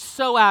 Something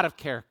so out of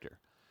character.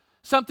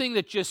 Something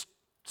that just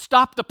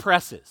stopped the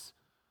presses.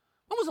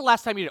 When was the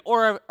last time you did?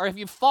 Or have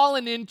you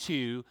fallen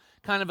into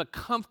kind of a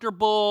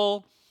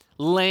comfortable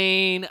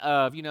lane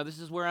of, this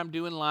is where I'm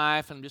doing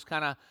life, and I'm just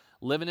kind of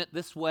living it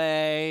this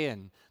way,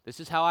 and this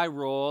is how I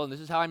roll, and this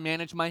is how I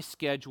manage my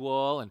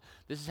schedule, and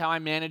this is how I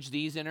manage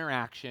these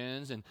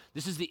interactions, and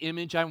this is the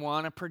image I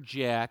want to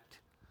project.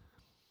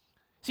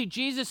 See,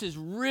 Jesus is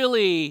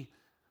really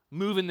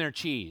moving their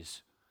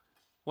cheese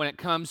when it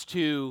comes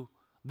to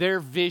their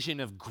vision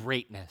of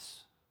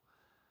greatness.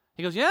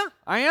 He goes, yeah,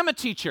 I am a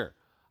teacher,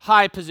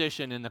 high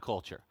position in the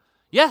culture.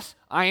 Yes,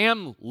 I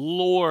am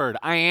Lord,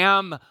 I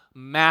am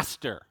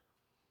Master.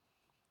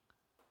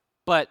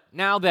 But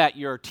now that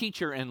your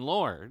teacher and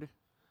Lord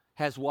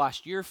has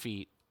washed your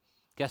feet,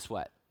 guess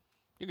what?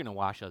 You're going to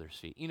wash others'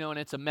 feet. And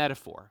it's a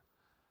metaphor.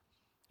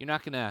 You're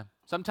not going to,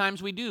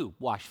 sometimes we do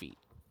wash feet.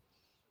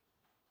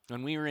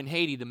 When we were in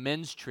Haiti, the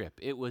men's trip,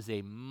 it was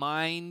a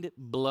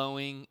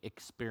mind-blowing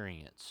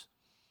experience.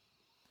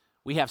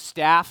 We have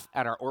staff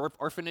at our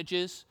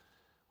orphanages.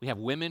 We have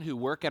women who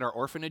work at our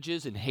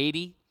orphanages in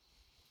Haiti.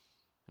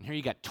 And here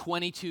you got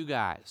 22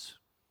 guys.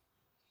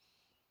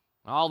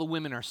 All the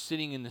women are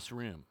sitting in this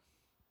room.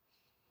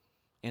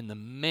 And the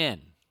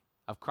men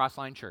of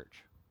Crossline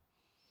Church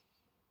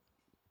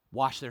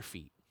wash their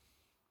feet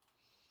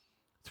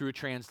through a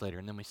translator.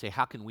 And then we say,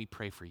 how can we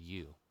pray for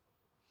you?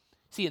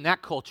 See, in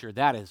that culture,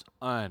 that is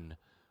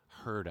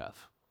unheard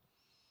of.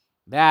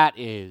 That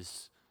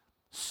is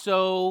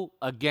so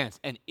against.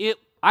 And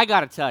I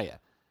got to tell you,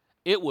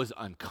 it was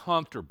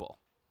uncomfortable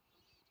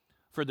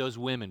for those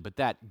women. But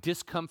that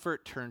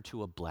discomfort turned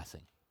to a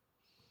blessing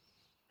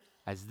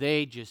as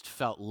they just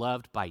felt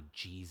loved by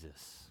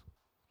Jesus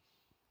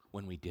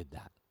when we did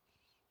that.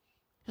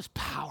 It was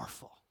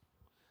powerful.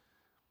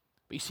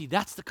 But you see,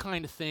 that's the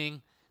kind of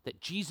thing that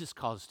Jesus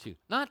calls to.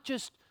 Not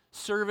just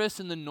service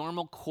in the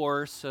normal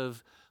course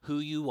of who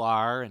you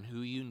are and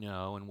who you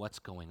know and what's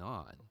going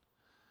on,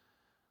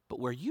 but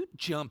where you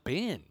jump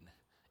in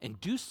and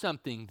do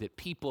something that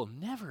people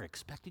never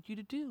expected you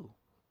to do.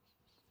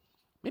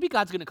 Maybe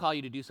God's going to call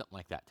you to do something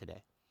like that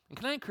today. And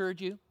can I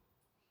encourage you?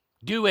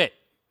 Do it.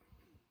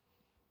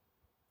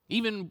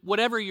 Even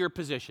whatever your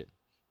position,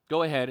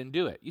 go ahead and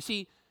do it. You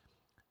see,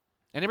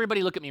 and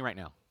everybody look at me right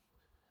now.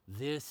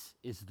 This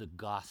is the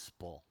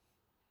gospel.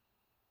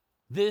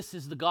 This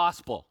is the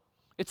gospel.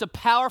 It's a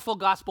powerful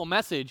gospel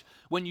message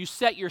when you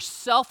set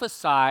yourself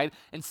aside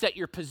and set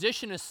your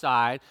position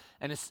aside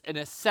and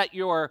set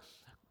your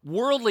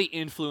worldly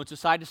influence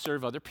aside to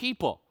serve other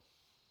people.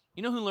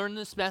 You know who learned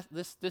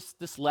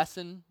this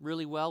lesson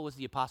really well was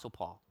the Apostle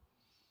Paul.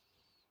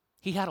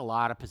 He had a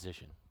lot of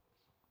position,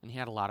 and he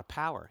had a lot of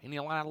power, and he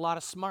had a lot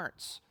of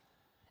smarts.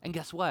 And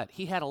guess what?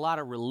 He had a lot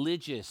of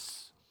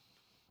religious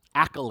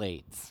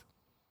accolades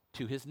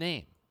to his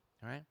name,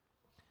 all right?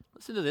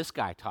 Listen to this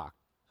guy talk,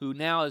 who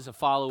now is a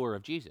follower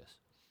of Jesus.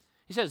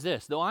 He says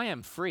this, though I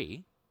am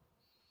free,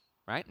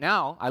 right?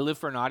 Now I live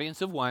for an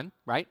audience of one,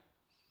 right?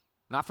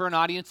 Not for an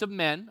audience of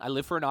men. I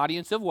live for an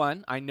audience of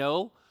one. I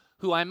know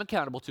who I'm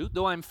accountable to,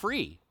 though I'm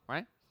free,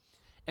 right?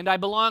 And I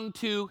belong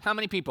to how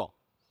many people?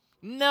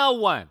 No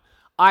one.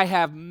 I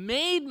have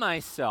made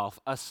myself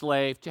a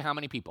slave to how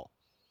many people?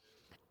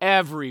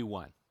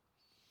 Everyone.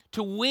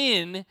 To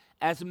win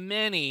as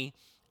many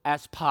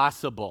as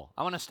possible.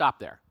 I want to stop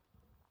there.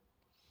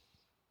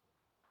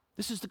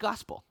 This is the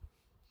gospel.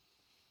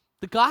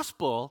 The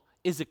gospel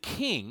is a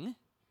king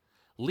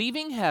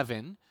leaving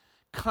heaven,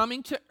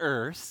 coming to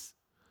earth,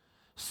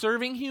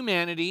 serving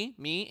humanity,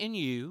 me and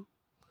you,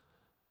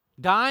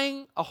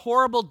 dying a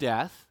horrible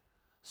death,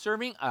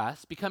 serving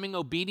us, becoming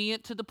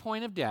obedient to the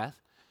point of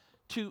death,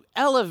 to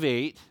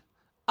elevate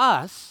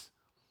us.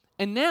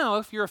 And now,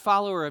 if you're a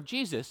follower of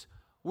Jesus,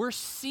 we're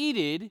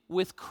seated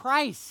with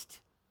Christ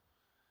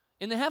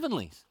in the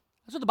heavenlies.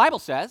 That's what the Bible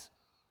says.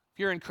 If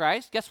you're in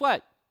Christ, guess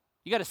what?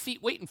 You got a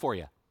seat waiting for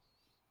you.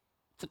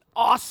 It's an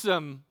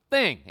awesome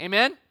thing.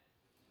 Amen?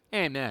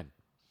 Amen.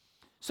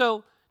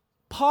 So,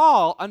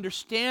 Paul,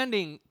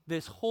 understanding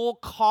this whole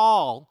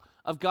call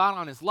of God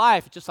on his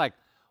life, it's just like,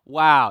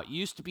 wow, it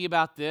used to be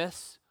about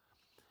this,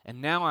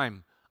 and now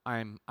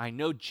I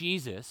know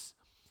Jesus,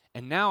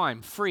 and now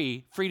I'm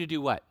free to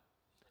do what?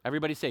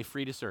 Everybody say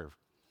free to serve.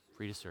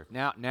 Free to serve.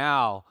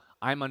 Now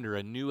I'm under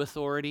a new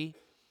authority,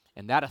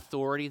 and that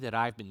authority that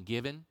I've been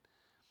given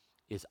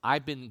is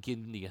I've been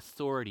given the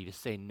authority to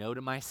say no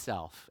to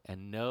myself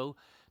and no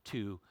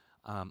to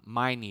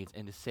my needs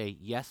and to say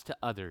yes to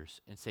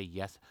others and say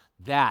yes.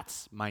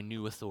 That's my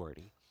new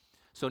authority.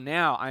 So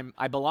now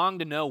I belong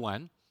to no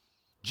one.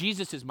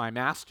 Jesus is my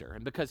master,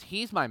 and because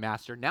he's my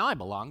master, now I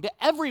belong to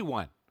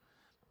everyone.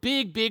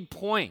 Big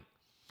point.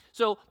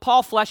 So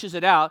Paul fleshes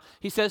it out.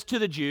 He says, to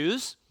the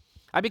Jews,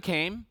 I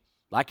became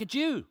like a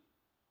Jew.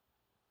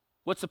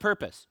 What's the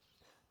purpose?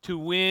 To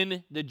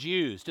win the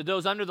Jews. To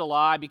those under the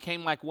law, I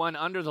became like one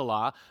under the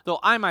law, though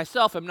I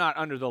myself am not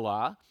under the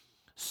law,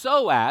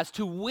 so as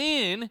to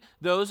win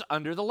those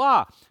under the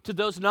law. To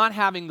those not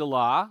having the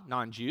law,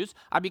 non-Jews,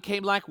 I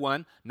became like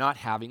one not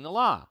having the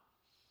law.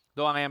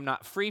 Though I am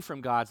not free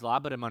from God's law,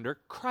 but am under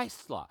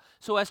Christ's law,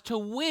 so as to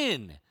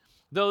win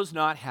those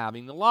not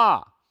having the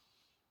law.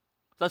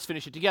 Let's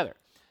finish it together.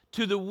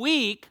 To the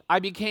weak, I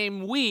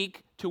became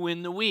weak to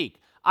win the weak.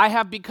 I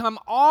have become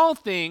all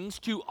things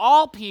to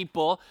all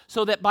people,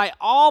 so that by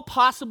all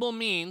possible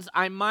means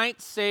I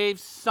might save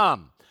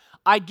some.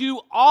 I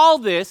do all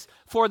this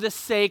for the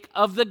sake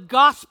of the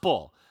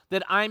gospel,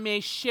 that I may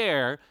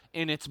share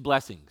in its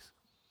blessings.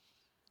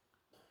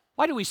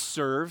 Why do we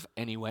serve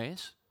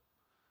anyways?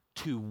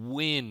 To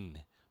win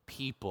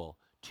people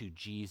to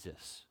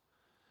Jesus,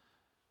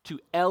 to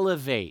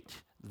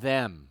elevate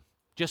them,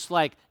 just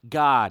like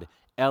God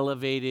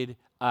elevated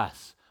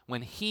us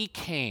when he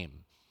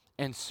came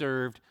and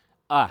served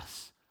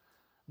us.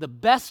 The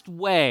best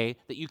way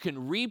that you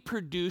can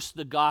reproduce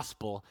the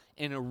gospel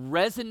in a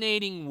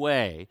resonating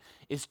way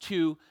is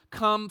to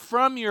come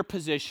from your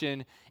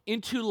position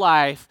into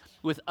life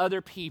with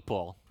other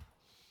people,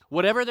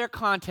 whatever their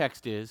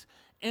context is,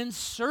 and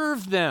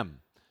serve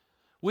them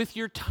with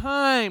your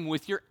time,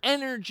 with your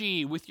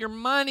energy, with your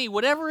money,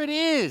 whatever it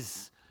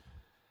is.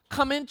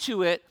 Come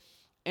into it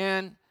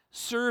and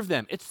serve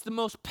them. It's the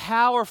most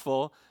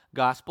powerful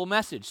gospel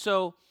message.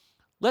 So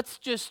let's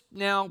just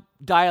now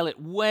dial it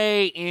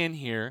way in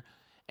here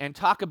and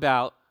talk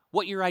about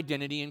what your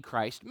identity in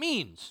Christ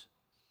means.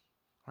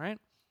 All right?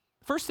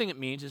 First thing it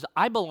means is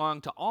I belong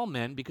to all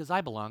men because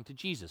I belong to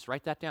Jesus.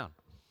 Write that down.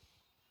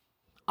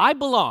 I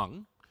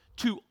belong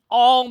to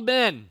all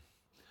men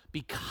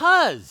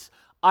because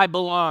I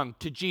belong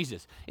to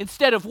Jesus.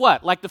 Instead of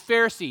what? Like the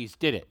Pharisees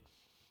did it.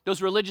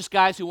 Those religious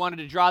guys who wanted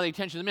to draw the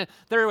attention of the men.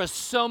 There was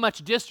so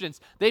much distance.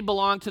 They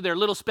belonged to their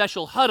little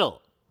special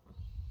huddle.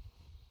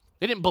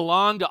 They didn't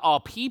belong to all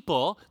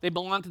people. They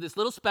belonged to this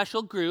little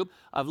special group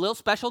of little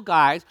special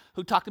guys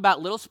who talked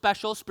about little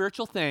special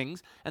spiritual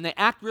things, and they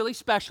act really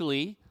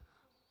specially.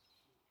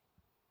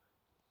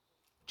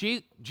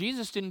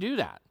 Jesus didn't do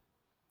that.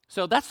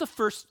 So that's the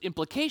first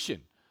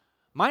implication.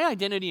 My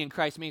identity in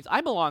Christ means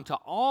I belong to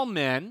all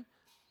men,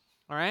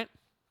 all right?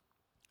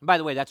 And by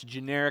the way, that's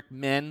generic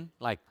men,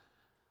 like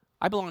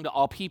I belong to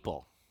all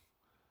people.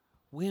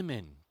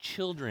 Women,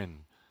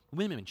 children,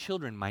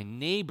 my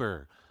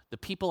neighbor, the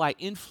people I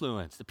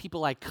influence, the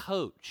people I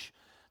coach,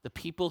 the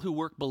people who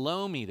work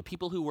below me, the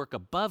people who work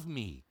above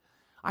me.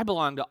 I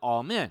belong to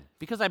all men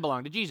because I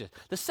belong to Jesus.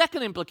 The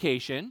second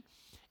implication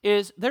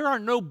is there are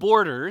no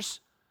borders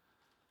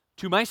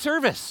to my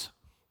service.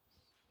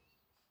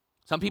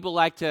 Some people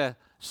like to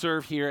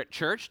serve here at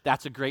church.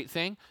 That's a great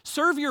thing.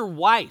 Serve your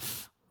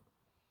wife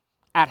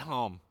at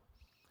home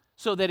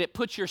so that it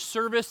puts your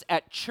service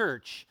at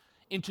church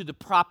into the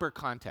proper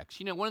context.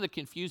 You know, one of the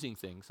confusing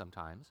things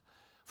sometimes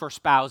for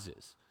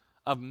spouses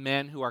of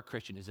men who are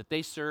Christian is that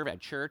they serve at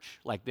church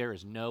like there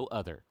is no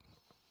other.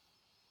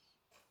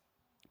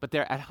 But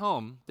they're at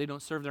home, they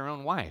don't serve their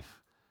own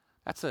wife.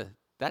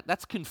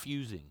 That's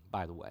confusing,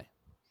 by the way.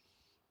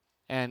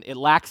 And it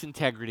lacks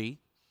integrity.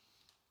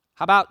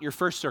 How about your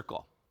first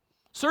circle?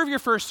 Serve your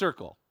first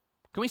circle.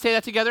 Can we say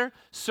that together?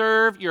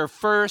 Serve your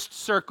first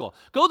circle.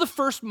 Go the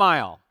first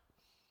mile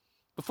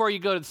before you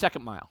go to the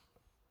second mile.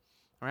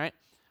 All right?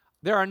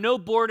 There are no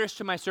borders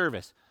to my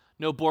service.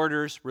 No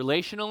borders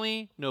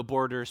relationally, no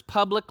borders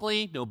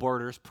publicly, no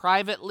borders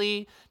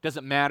privately.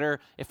 Doesn't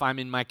matter if I'm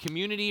in my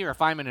community or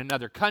if I'm in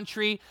another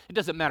country. It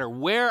doesn't matter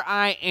where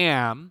I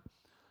am.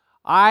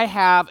 I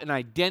have an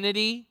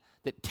identity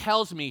that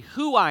tells me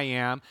who I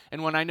am,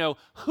 and when I know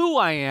who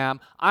I am,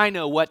 I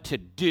know what to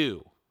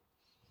do.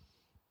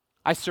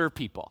 I serve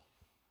people.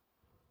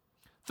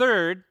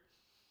 Third,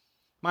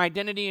 my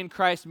identity in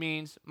Christ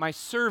means my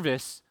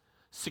service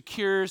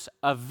secures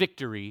a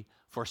victory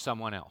for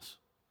someone else.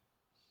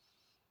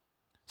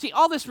 See,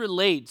 all this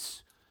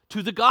relates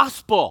to the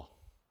gospel,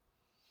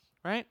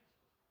 right?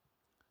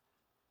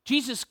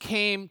 Jesus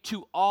came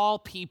to all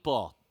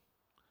people,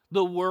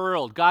 the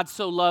world. God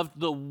so loved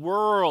the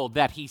world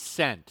that he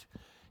sent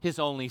his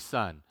only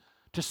son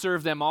to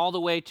serve them all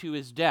the way to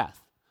his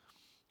death,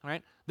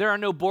 right? There are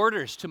no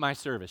borders to my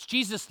service.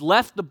 Jesus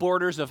left the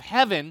borders of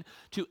heaven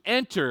to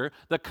enter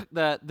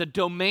the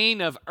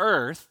domain of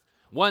earth.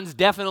 One's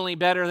definitely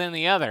better than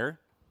the other,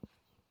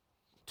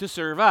 to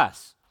serve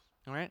us,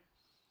 all right?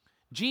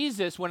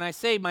 Jesus, when I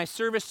say my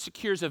service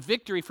secures a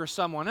victory for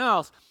someone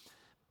else,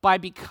 by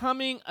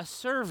becoming a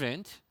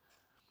servant,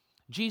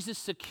 Jesus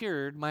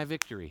secured my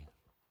victory.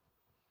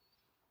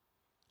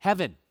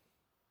 Heaven,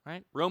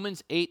 right?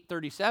 Romans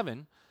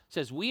 8:37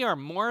 says, we are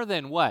more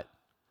than what?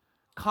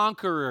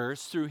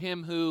 Conquerors through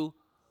him who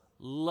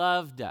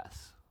loved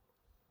us.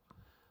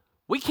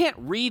 We can't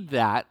read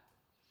that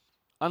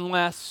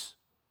unless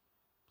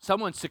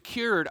someone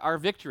secured our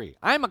victory.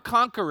 I'm a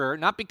conqueror,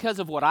 not because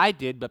of what I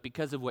did, but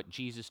because of what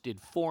Jesus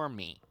did for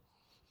me.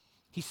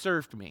 He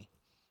served me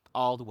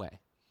all the way.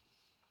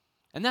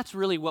 And that's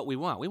really what we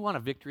want. We want a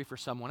victory for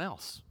someone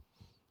else.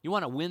 You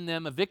want to win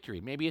them a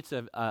victory. Maybe it's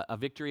a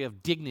victory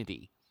of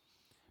dignity.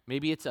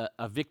 Maybe it's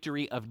a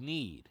victory of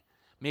need.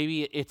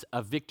 Maybe it's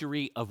a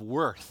victory of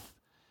worth.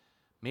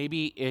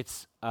 Maybe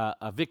it's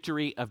a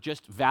victory of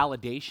just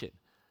validation.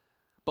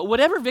 But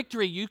whatever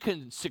victory you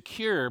can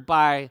secure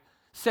by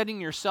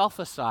setting yourself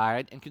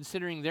aside and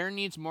considering their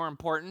needs more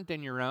important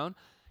than your own,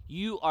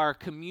 you are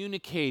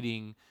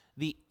communicating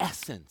the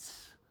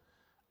essence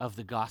of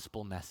the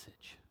gospel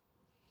message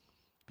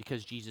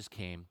because Jesus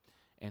came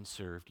and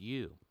served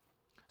you.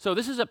 So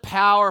this is a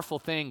powerful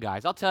thing,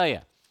 guys. I'll tell you,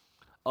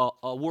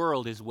 a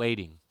world is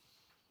waiting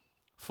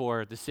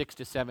for the 600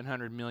 to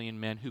 700 million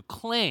men who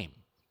claim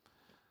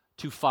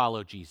to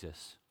follow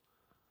Jesus,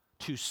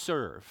 to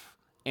serve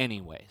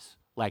anyways,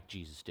 like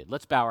Jesus did.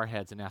 Let's bow our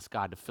heads and ask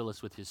God to fill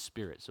us with his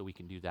Spirit so we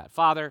can do that.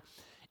 Father,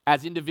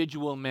 as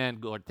individual men,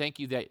 Lord, thank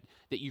you that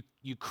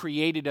you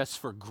created us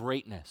for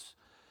greatness.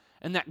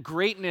 And that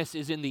greatness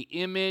is in the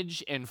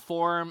image and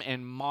form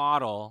and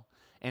model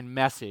and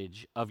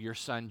message of your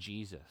Son,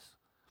 Jesus.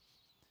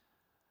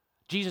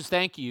 Jesus,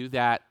 thank you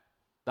that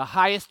the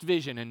highest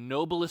vision and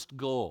noblest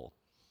goal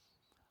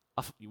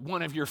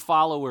one of your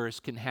followers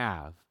can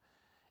have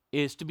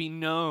is to be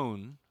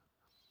known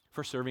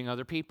for serving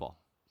other people.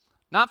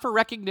 Not for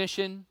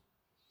recognition,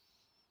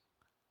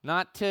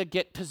 not to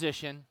get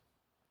position,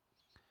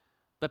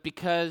 but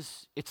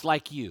because it's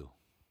like you.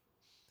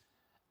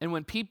 And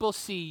when people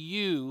see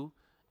you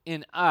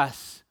in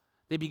us,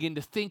 they begin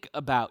to think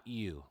about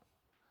you.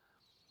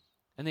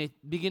 And they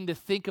begin to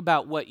think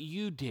about what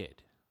you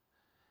did.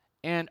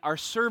 And our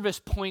service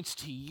points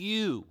to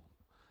you,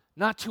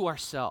 not to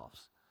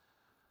ourselves.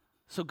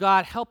 So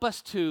God, help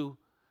us to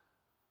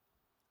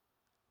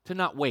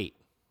not wait.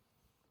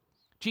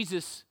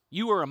 Jesus,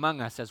 you are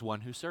among us as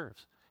one who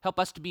serves. Help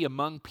us to be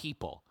among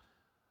people,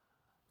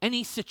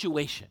 any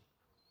situation,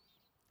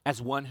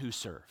 as one who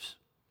serves.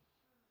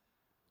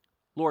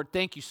 Lord,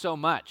 thank you so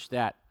much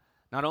that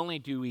not only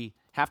do we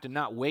have to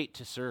not wait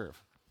to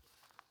serve,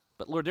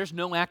 but Lord, there's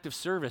no act of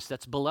service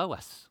that's below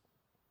us.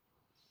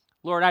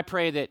 Lord, I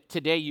pray that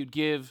today you'd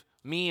give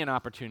me an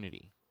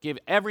opportunity, give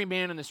every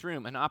man in this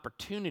room an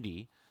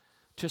opportunity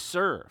to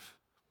serve,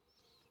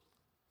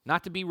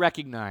 not to be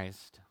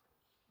recognized,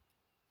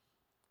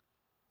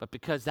 but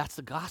because that's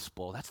the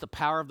gospel. That's the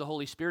power of the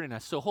Holy Spirit in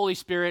us. So Holy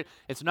Spirit,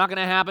 it's not going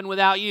to happen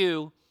without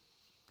you,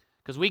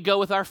 because we go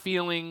with our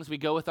feelings, we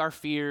go with our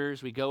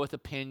fears, we go with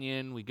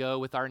opinion, we go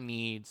with our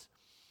needs.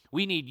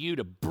 We need you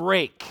to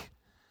break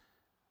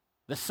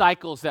the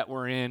cycles that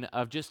we're in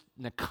of just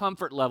the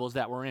comfort levels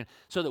that we're in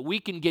so that we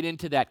can get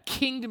into that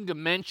kingdom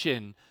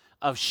dimension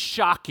of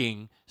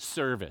shocking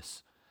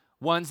service.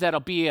 Ones that'll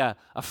be a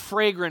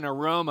fragrant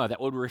aroma that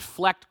would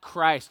reflect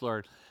Christ,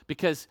 Lord,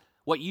 because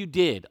what you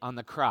did on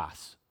the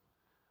cross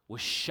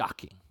was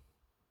shocking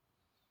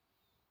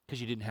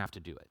because you didn't have to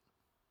do it,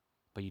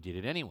 but you did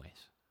it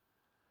anyways.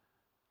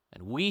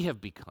 And we have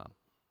become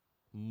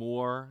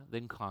more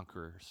than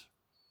conquerors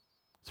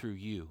through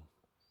you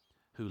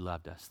who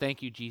loved us.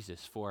 Thank you,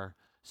 Jesus, for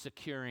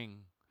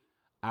securing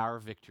our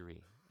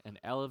victory and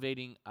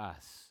elevating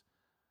us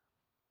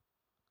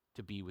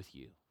to be with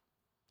you.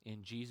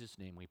 In Jesus'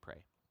 name we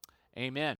pray. Amen.